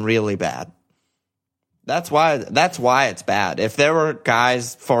and really bad. That's why it's bad. If there were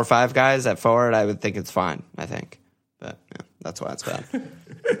 4 or 5 guys at forward, I would think it's fine, I think. But yeah, that's why it's bad.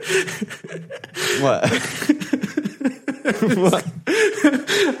 What? What?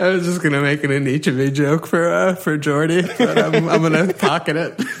 I was just gonna make an Anichebe joke for Jordy, but I'm gonna pocket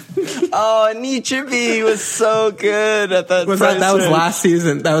it. Oh, Anichebe was so good at that. That was last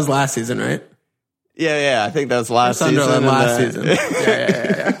season? That was last season, right? Yeah. I think that was last season. Last season.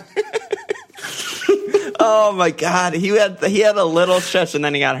 Yeah. Oh my God, he had a little stretch and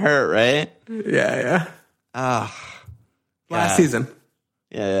then he got hurt, right? Yeah. Last season.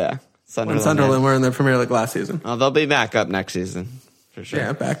 Yeah. When Sunderland were in the Premier League last season. Oh, they'll be back up next season, for sure.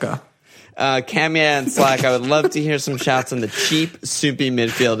 Yeah, back up. Kamia and Slack, I would love to hear some shouts on the cheap, soupy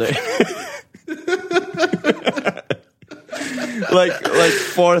midfielder. like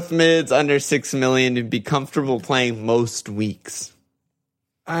fourth mids under $6 million to be comfortable playing most weeks.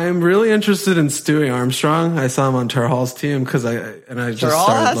 I'm really interested in Stewie Armstrong. I saw him on Turhall's team because I just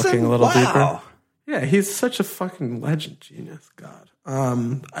started looking a little deeper. Yeah, he's such a fucking legend, genius. God.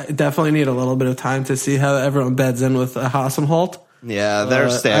 I definitely need a little bit of time to see how everyone beds in with Hassenholt. Yeah, they're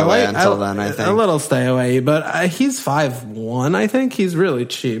stay away until then, I think. A little stay away, but he's 5'1", I think. He's really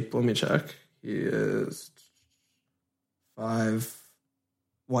cheap. Let me check. He is 5...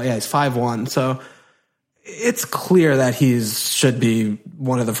 Well, yeah, he's 5'1", so it's clear that should be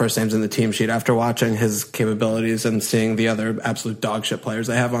one of the first names in the team sheet after watching his capabilities and seeing the other absolute dog shit players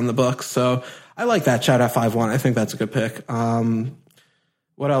they have on the books. So I like that shout at 5'1". I think that's a good pick.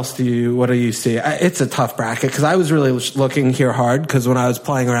 What do you see? It's a tough bracket because I was really looking here hard because when I was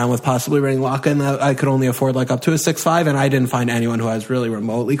playing around with possibly bringing Lock-in, I could only afford like up to a 6'5", and I didn't find anyone who I was really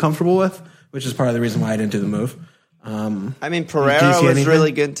remotely comfortable with, which is part of the reason why I didn't do the move. I mean, Pereira was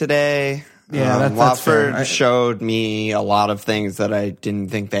really good today. Yeah, Watford showed me a lot of things that I didn't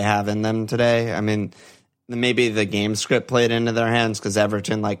think they have in them today. I mean, maybe the game script played into their hands because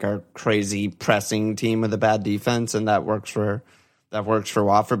Everton are a crazy pressing team with a bad defense, and that works for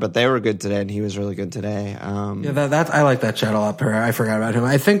Watford. But they were good today, and he was really good today. I like that chat a lot. I forgot about him.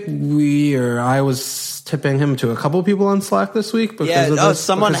 I think I was tipping him to a couple people on Slack this week.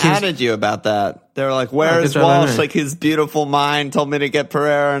 Someone added you about that. They were like, "Where's Walsh? Like his beautiful mind told me to get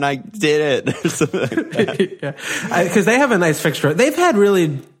Pereira, and I did it." Yeah, because they have a nice fixture. They've had really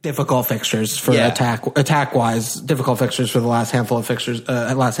difficult fixtures for attack wise, difficult fixtures for the last handful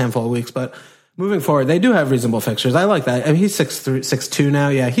of weeks, but. Moving forward, they do have reasonable fixtures. I like that. I mean, he's 6'3", 6'2" now.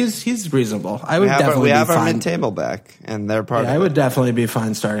 Yeah, he's reasonable. I would definitely be fine. We have our mid-table back, and they're part of it. I would definitely be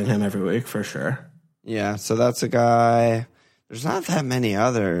fine starting him every week for sure. Yeah, so that's a guy. There's not that many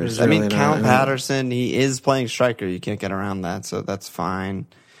others. Count Patterson, he is playing striker. You can't get around that, so that's fine.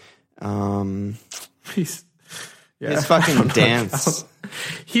 His fucking dance.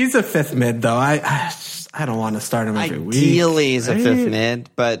 He's a fifth mid, though. I don't want to start him every week. Ideally, he's a fifth mid,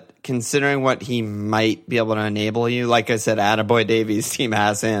 but considering what he might be able to enable you, like I said, Attaboy Davies' team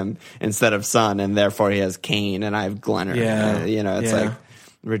has him instead of Son, and therefore he has Kane, and I have Glenner. Yeah, it's like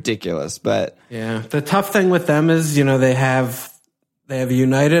ridiculous. But yeah, the tough thing with them is they have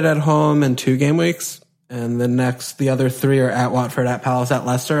United at home in 2 game weeks, and the other 3 are at Watford, at Palace, at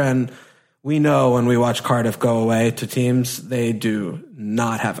Leicester, and we know when we watch Cardiff go away to teams, they do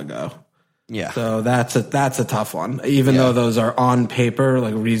not have a go. Yeah. So that's a tough one. Even though those are on paper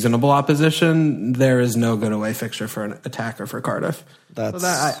like reasonable opposition, there is no good away fixture for an attacker for Cardiff.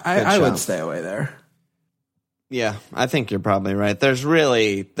 I would stay away there. Yeah, I think you're probably right. There's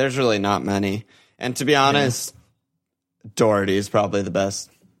really not many. And to be honest, Doherty is probably the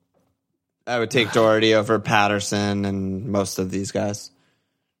best. I would take Doherty over Patterson and most of these guys.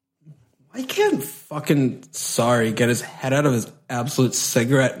 Why can't fucking Sarri get his head out of his absolute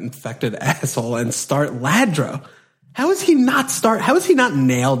cigarette-infected asshole and start Ladro? How is he not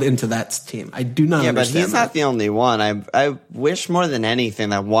nailed into that team? I do not understand. Yeah, but he's not the only one. I wish more than anything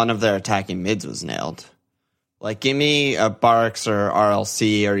that one of their attacking mids was nailed. Like, give me a Barks or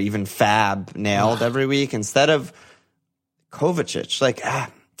RLC or even Fab nailed every week instead of Kovacic. Like,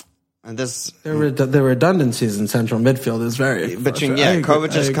 the redundancies in central midfield is very between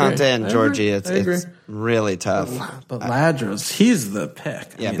Kovacic, Conte, and Georgie. It's really tough. But Ladros, he's the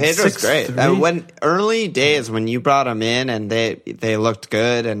pick. Pedro's great. When early days when you brought him in and they looked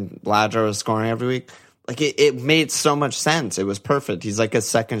good and Ladro was scoring every week, like it made so much sense. It was perfect. He's like a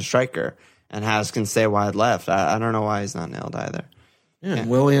second striker, and Has can stay wide left. I don't know why he's not nailed either. Yeah.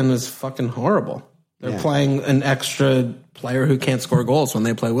 Willian is fucking horrible. They're playing an extra player who can't score goals when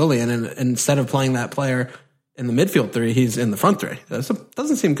they play Willian, and instead of playing that player in the midfield three, he's in the front three. That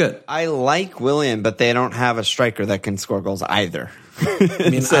doesn't seem good. I like Willian, but they don't have a striker that can score goals either. I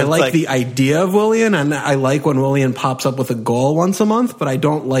mean, so I like the idea of Willian, and I like when Willian pops up with a goal once a month, but I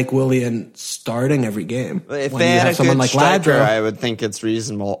don't like Willian starting every game. If when they had a someone good like striker, Ladro, I would think it's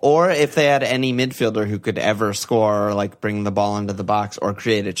reasonable. Or if they had any midfielder who could ever score or like bring the ball into the box or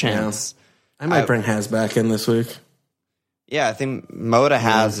create a chance. I might bring Haz back in this week. Yeah, I think Moda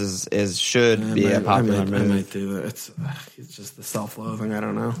has should be a popular move. I might do that. It's just the self-loathing. I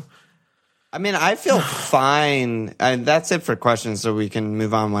don't know. I mean, I feel fine. That's it for questions, so we can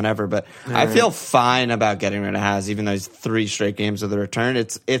move on whenever. But I feel fine about getting rid of Haz, even though he's 3 straight games of the return.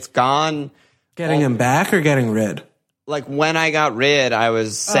 It's gone. Getting him back or getting rid? Like when I got rid, I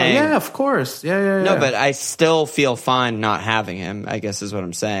was saying, yeah, of course, yeah. No, but I still feel fine not having him, I guess is what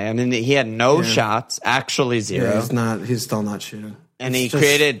I'm saying. I mean, he had no shots, actually 0. Yeah, he's still not shooting. And he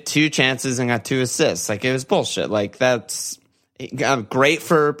created 2 chances and got 2 assists. Like, it was bullshit. Like, that's great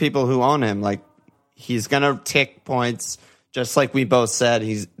for people who own him. Like, he's going to tick points, just like we both said.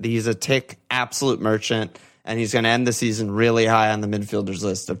 He's a tick absolute merchant, and he's going to end the season really high on the midfielders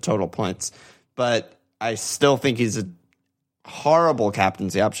list of total points. But I still think he's a horrible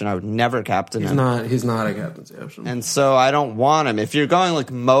captaincy option. I would never captain him. He's not a captaincy option. And so I don't want him. If you're going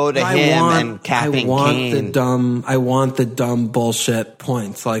like Mo to him and capping Kane. I want the dumb bullshit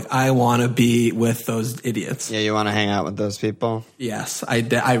points. Like, I want to be with those idiots. Yeah, you want to hang out with those people? Yes,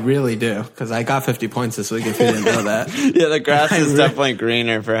 I really do. Because I got 50 points this week, if you didn't know that. Yeah, the grass is definitely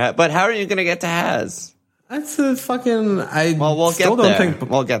greener for Haz. But how are you going to get to Haz? That's a fucking... We'll get there.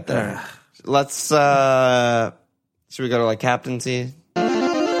 We'll get there. Let's... should we go to like captaincy?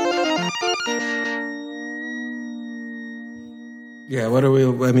 Yeah, what are we...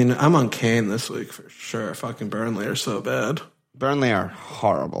 I mean, I'm on Kane this week for sure. Fucking Burnley are so bad. Burnley are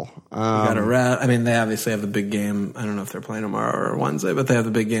horrible. You got a rat. I mean, they obviously have the big game. I don't know if they're playing tomorrow or Wednesday, but they have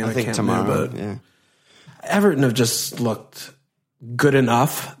the big game. I think tomorrow, yeah. Everton have just looked good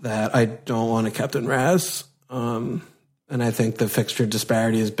enough that I don't want to captain Raz. And I think the fixture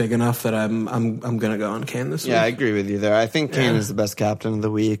disparity is big enough that I'm going to go on Kane this week. Yeah, I agree with you there. I think Kane is the best captain of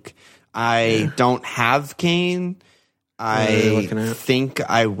the week. I don't have Kane. I think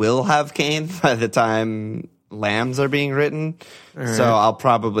I will have Kane by the time Lambs are being written. So I'll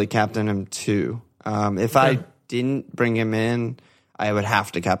probably captain him too. If I didn't bring him in, I would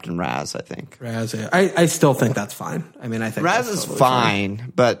have to captain Raz, I think. Raz, yeah. I still think that's fine. I mean, I think Raz is totally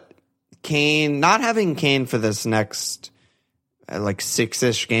fine, but Kane, not having Kane for this next... like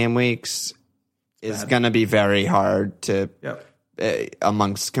 6-ish game weeks is going to be very hard to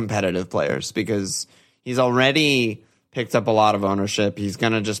amongst competitive players because he's already picked up a lot of ownership. He's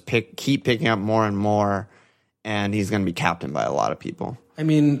going to just keep picking up more and more, and he's going to be captained by a lot of people. I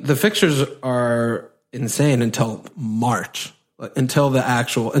mean, the fixtures are insane until March, until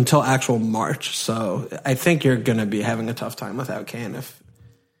actual March. So I think you're going to be having a tough time without Kane.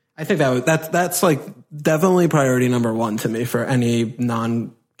 I think that's like definitely priority number 1 to me for any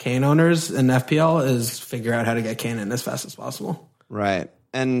non-Kane owners in FPL is figure out how to get Kane in as fast as possible. Right.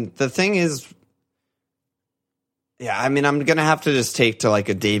 And the thing is, yeah, I mean, I'm going to have to just take to like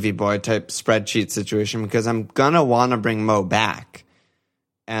a Davy Boy type spreadsheet situation because I'm going to want to bring Mo back.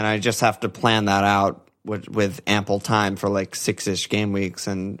 And I just have to plan that out with ample time for like 6-ish game weeks.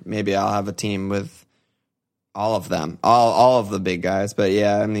 And maybe I'll have a team with all of them, all of the big guys. But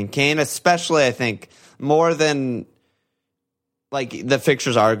yeah, I mean, Kane especially, I think, more than, like, the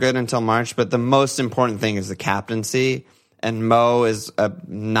fixtures are good until March, but the most important thing is the captaincy. And Mo is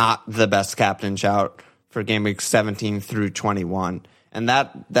not the best captain shout for game week 17 through 21. And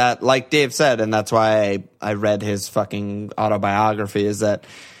that, like Dave said, and that's why I read his fucking autobiography, is that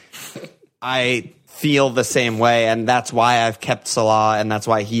I feel the same way, and that's why I've kept Salah, and that's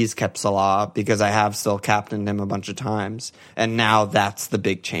why he's kept Salah, because I have still captained him a bunch of times, and now that's the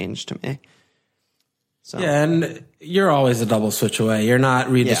big change to me. So. Yeah, and you're always a double switch away. You're not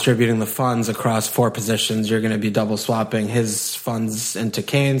redistributing the funds across 4 positions. You're going to be double swapping his funds into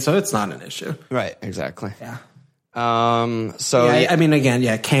Kane, so it's not an issue. Right, exactly. Yeah. I mean,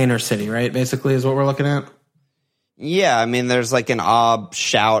 again, Kane or City, right? Basically, is what we're looking at. Yeah, I mean, there's like an odd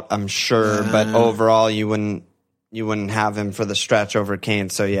shout, I'm sure, but overall, you wouldn't have him for the stretch over Kane.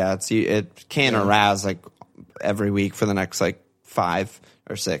 So yeah, it's Kane or Raz like every week for the next like 5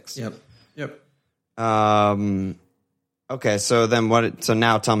 or 6. Yep. Okay, so then what? So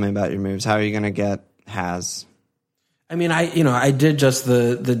now tell me about your moves. How are you going to get Haz? I mean, I did just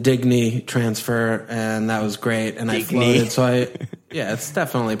the Digny transfer, and that was great. And I floated, so it's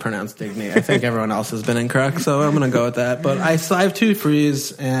definitely pronounced Digny. I think everyone else has been incorrect, so I'm going to go with that. But I have 2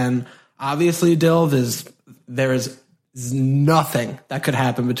 frees, and obviously, there is nothing that could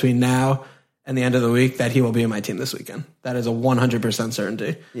happen between now and the end of the week that he will be in my team this weekend. That is a 100%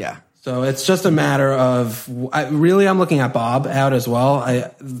 certainty. Yeah. So it's just a matter of I'm looking at Bob out as well.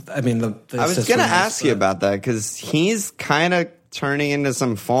 I mean, I was going to ask you about that because he's kind of turning into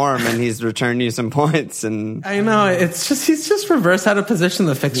some form and he's returning you some points. And I know he's just reversed out of position.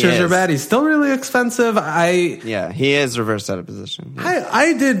 The fixtures are bad. He's still really expensive. He is reversed out of position. Yeah.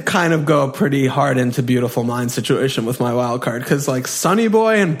 I did kind of go pretty hard into Beautiful Mind situation with my wild card because like Sonny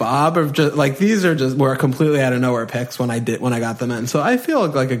Boy and Bob are just like were completely out of nowhere picks when I got them in. So I feel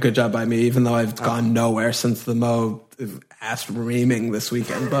like a good job by me, even though I've gone nowhere since the Mo asked reaming this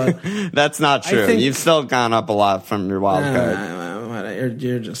weekend. But that's not true. You've still gone up a lot from your wild card.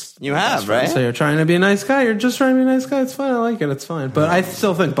 You're just you have right. So you're trying to be a nice guy. You're just trying to be a nice guy. It's fine. I like it. It's fine. But I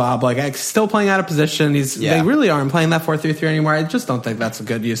still think Bob, like, still playing out of position. They really aren't playing that 4-3-3 anymore. I just don't think that's a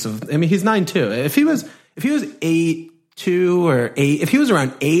good use of. I mean, he's 9-2. If he was 8-2 or 8, if he was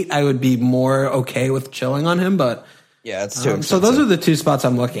around 8, I would be more okay with chilling on him. But yeah, it's too. So those are the 2 spots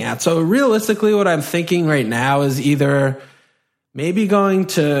I'm looking at. So realistically, what I'm thinking right now is either maybe going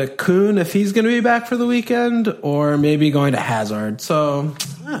to Kuhn if he's going to be back for the weekend, or maybe going to Hazard. So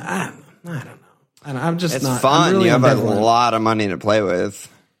I don't know. I'm just it's not. It's fun. Really you have a lot of money to play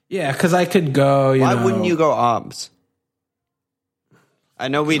with. Yeah, because I could go. Why wouldn't you go Obs? I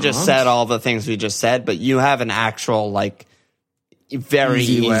know we just said all the things we just said, but you have an actual very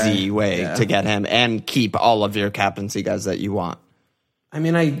easy way to get him and keep all of your captaincy guys that you want. I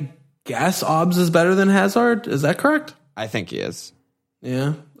mean, I guess Obs is better than Hazard. Is that correct? I think he is.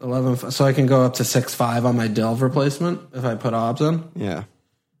 Yeah, 11. So I can go up to 6-5 on my Delve replacement if I put Obs in. Yeah,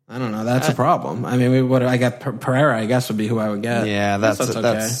 I don't know. That's a problem. I mean, what I got Pereira, I guess, would be who I would get. Yeah, that's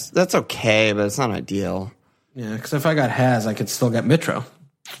okay, but it's not ideal. Yeah, because if I got Haz, I could still get Mitro.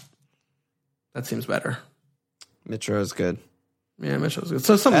 That seems better. Mitro is good. Yeah, Mitro's good.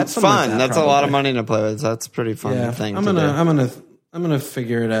 So that's fun. Like that's probably. A lot of money to play with. That's a pretty fun thing. I'm gonna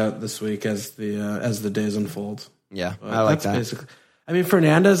figure it out this week as the days unfold. Yeah, I like that. Basically, I mean,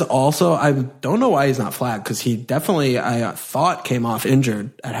 Fernandez also, I don't know why he's not flagged because he definitely, I thought, came off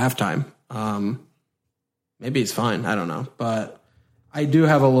injured at halftime. Maybe he's fine. I don't know. But I do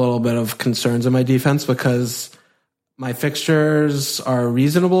have a little bit of concerns in my defense because my fixtures are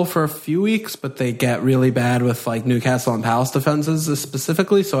reasonable for a few weeks, but they get really bad with like Newcastle and Palace defenses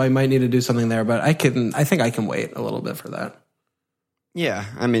specifically. So I might need to do something there, but I think I can wait a little bit for that. Yeah,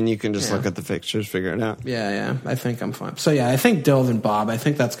 I mean, you can just look at the fixtures, figure it out. Yeah, I think I'm fine. So, yeah, I think Dilv and Bob, I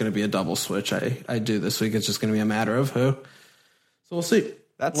think that's going to be a double switch I do this week. It's just going to be a matter of who. So, we'll see.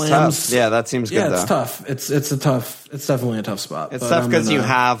 That's tough. Yeah, that seems good, though. It's tough. It's definitely a tough spot. It's tough because you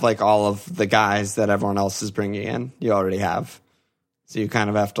have, like, all of the guys that everyone else is bringing in. You already have. So, you kind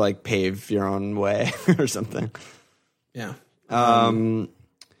of have to, like, pave your own way or something. Yeah.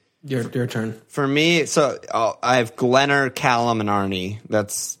 Your turn. For me, so I have Glenner, Callum, and Arnie.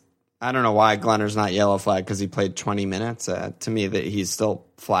 I don't know why Glenner's not yellow flagged because he played 20 minutes. To me, that he's still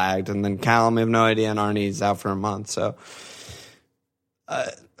flagged. And then Callum, I have no idea, and Arnie's out for a month. So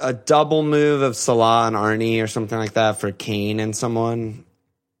a double move of Salah and Arnie or something like that for Kane and someone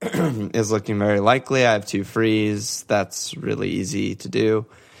is looking very likely. I have 2 frees. That's really easy to do.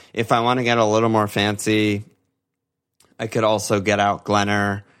 If I want to get a little more fancy, I could also get out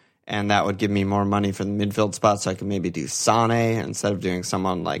Glenner, and that would give me more money for the midfield spot, so I could maybe do Sane instead of doing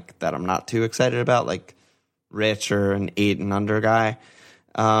someone like that I'm not too excited about, like Rich or an 8 and under guy.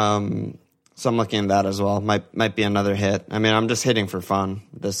 So I'm looking at that as well. Might be another hit. I mean, I'm just hitting for fun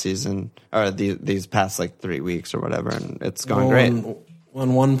this season, or these past like 3 weeks or whatever, and it's going great.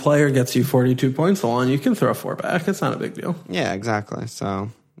 When one player gets you 42 points along, you can throw 4 back. It's not a big deal. Yeah, exactly. So,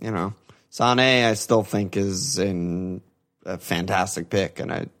 Sane I still think is a fantastic pick,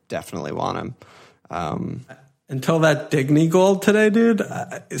 and I definitely want him. Until that Digny goal today, dude,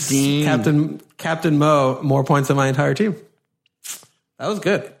 Captain Mo, more points than my entire team. That was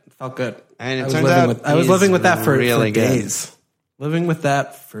good. It felt good. And I was living with that for really days. Living with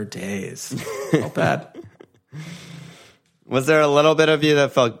that for days. Felt bad. Was there a little bit of you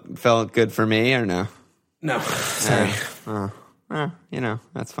that felt good for me or no? No, sorry.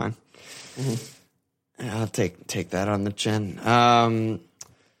 That's fine. Mm-hmm. I'll take that on the chin.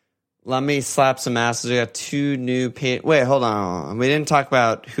 Let me slap some asses. We got 2 new wait, hold on. We didn't talk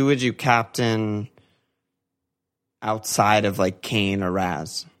about who would you captain outside of like Kane or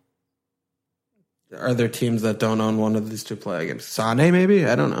Raz. Are there teams that don't own one of these two play against Sane? Maybe,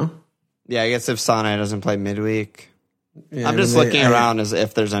 I don't know. Yeah, I guess if Sane doesn't play midweek. Yeah, I'm just looking around as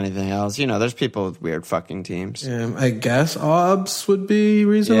if there's anything else. There's people with weird fucking teams. Yeah, I guess Obs would be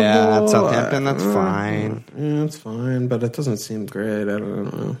reasonable. Yeah, Southampton, that's fine. Yeah, it's fine, but it doesn't seem great. I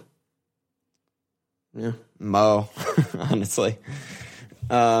don't know. Yeah. Mo, honestly.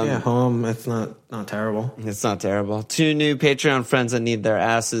 Home. It's not terrible. It's not terrible. 2 new Patreon friends that need their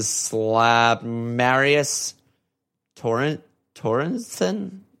asses slapped. Marius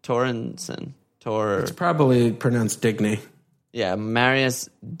Torrenson. It's probably pronounced Digny. Yeah, Marius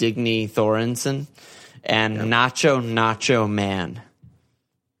Digny Thorensen and Nacho Man.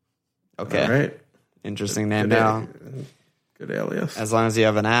 Okay. All right. Interesting name now. Good alias. As long as you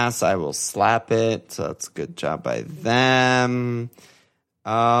have an ass, I will slap it. So that's a good job by them.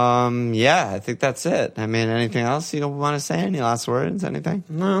 I think that's it. I mean, anything else you want to say? Any last words? Anything?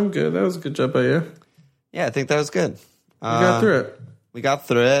 No, I'm good. That was a good job by you. Yeah, I think that was good. We got through it. We got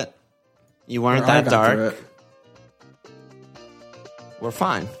through it. You weren't that dark. We're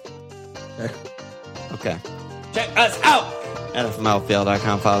fine. Okay. Check us out at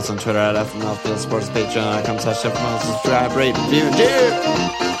FMLfield.com. Follow us on Twitter at FMLfield Sports. Patreon.com/FML. Subscribe, rate, review.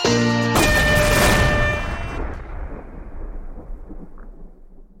 Cheers!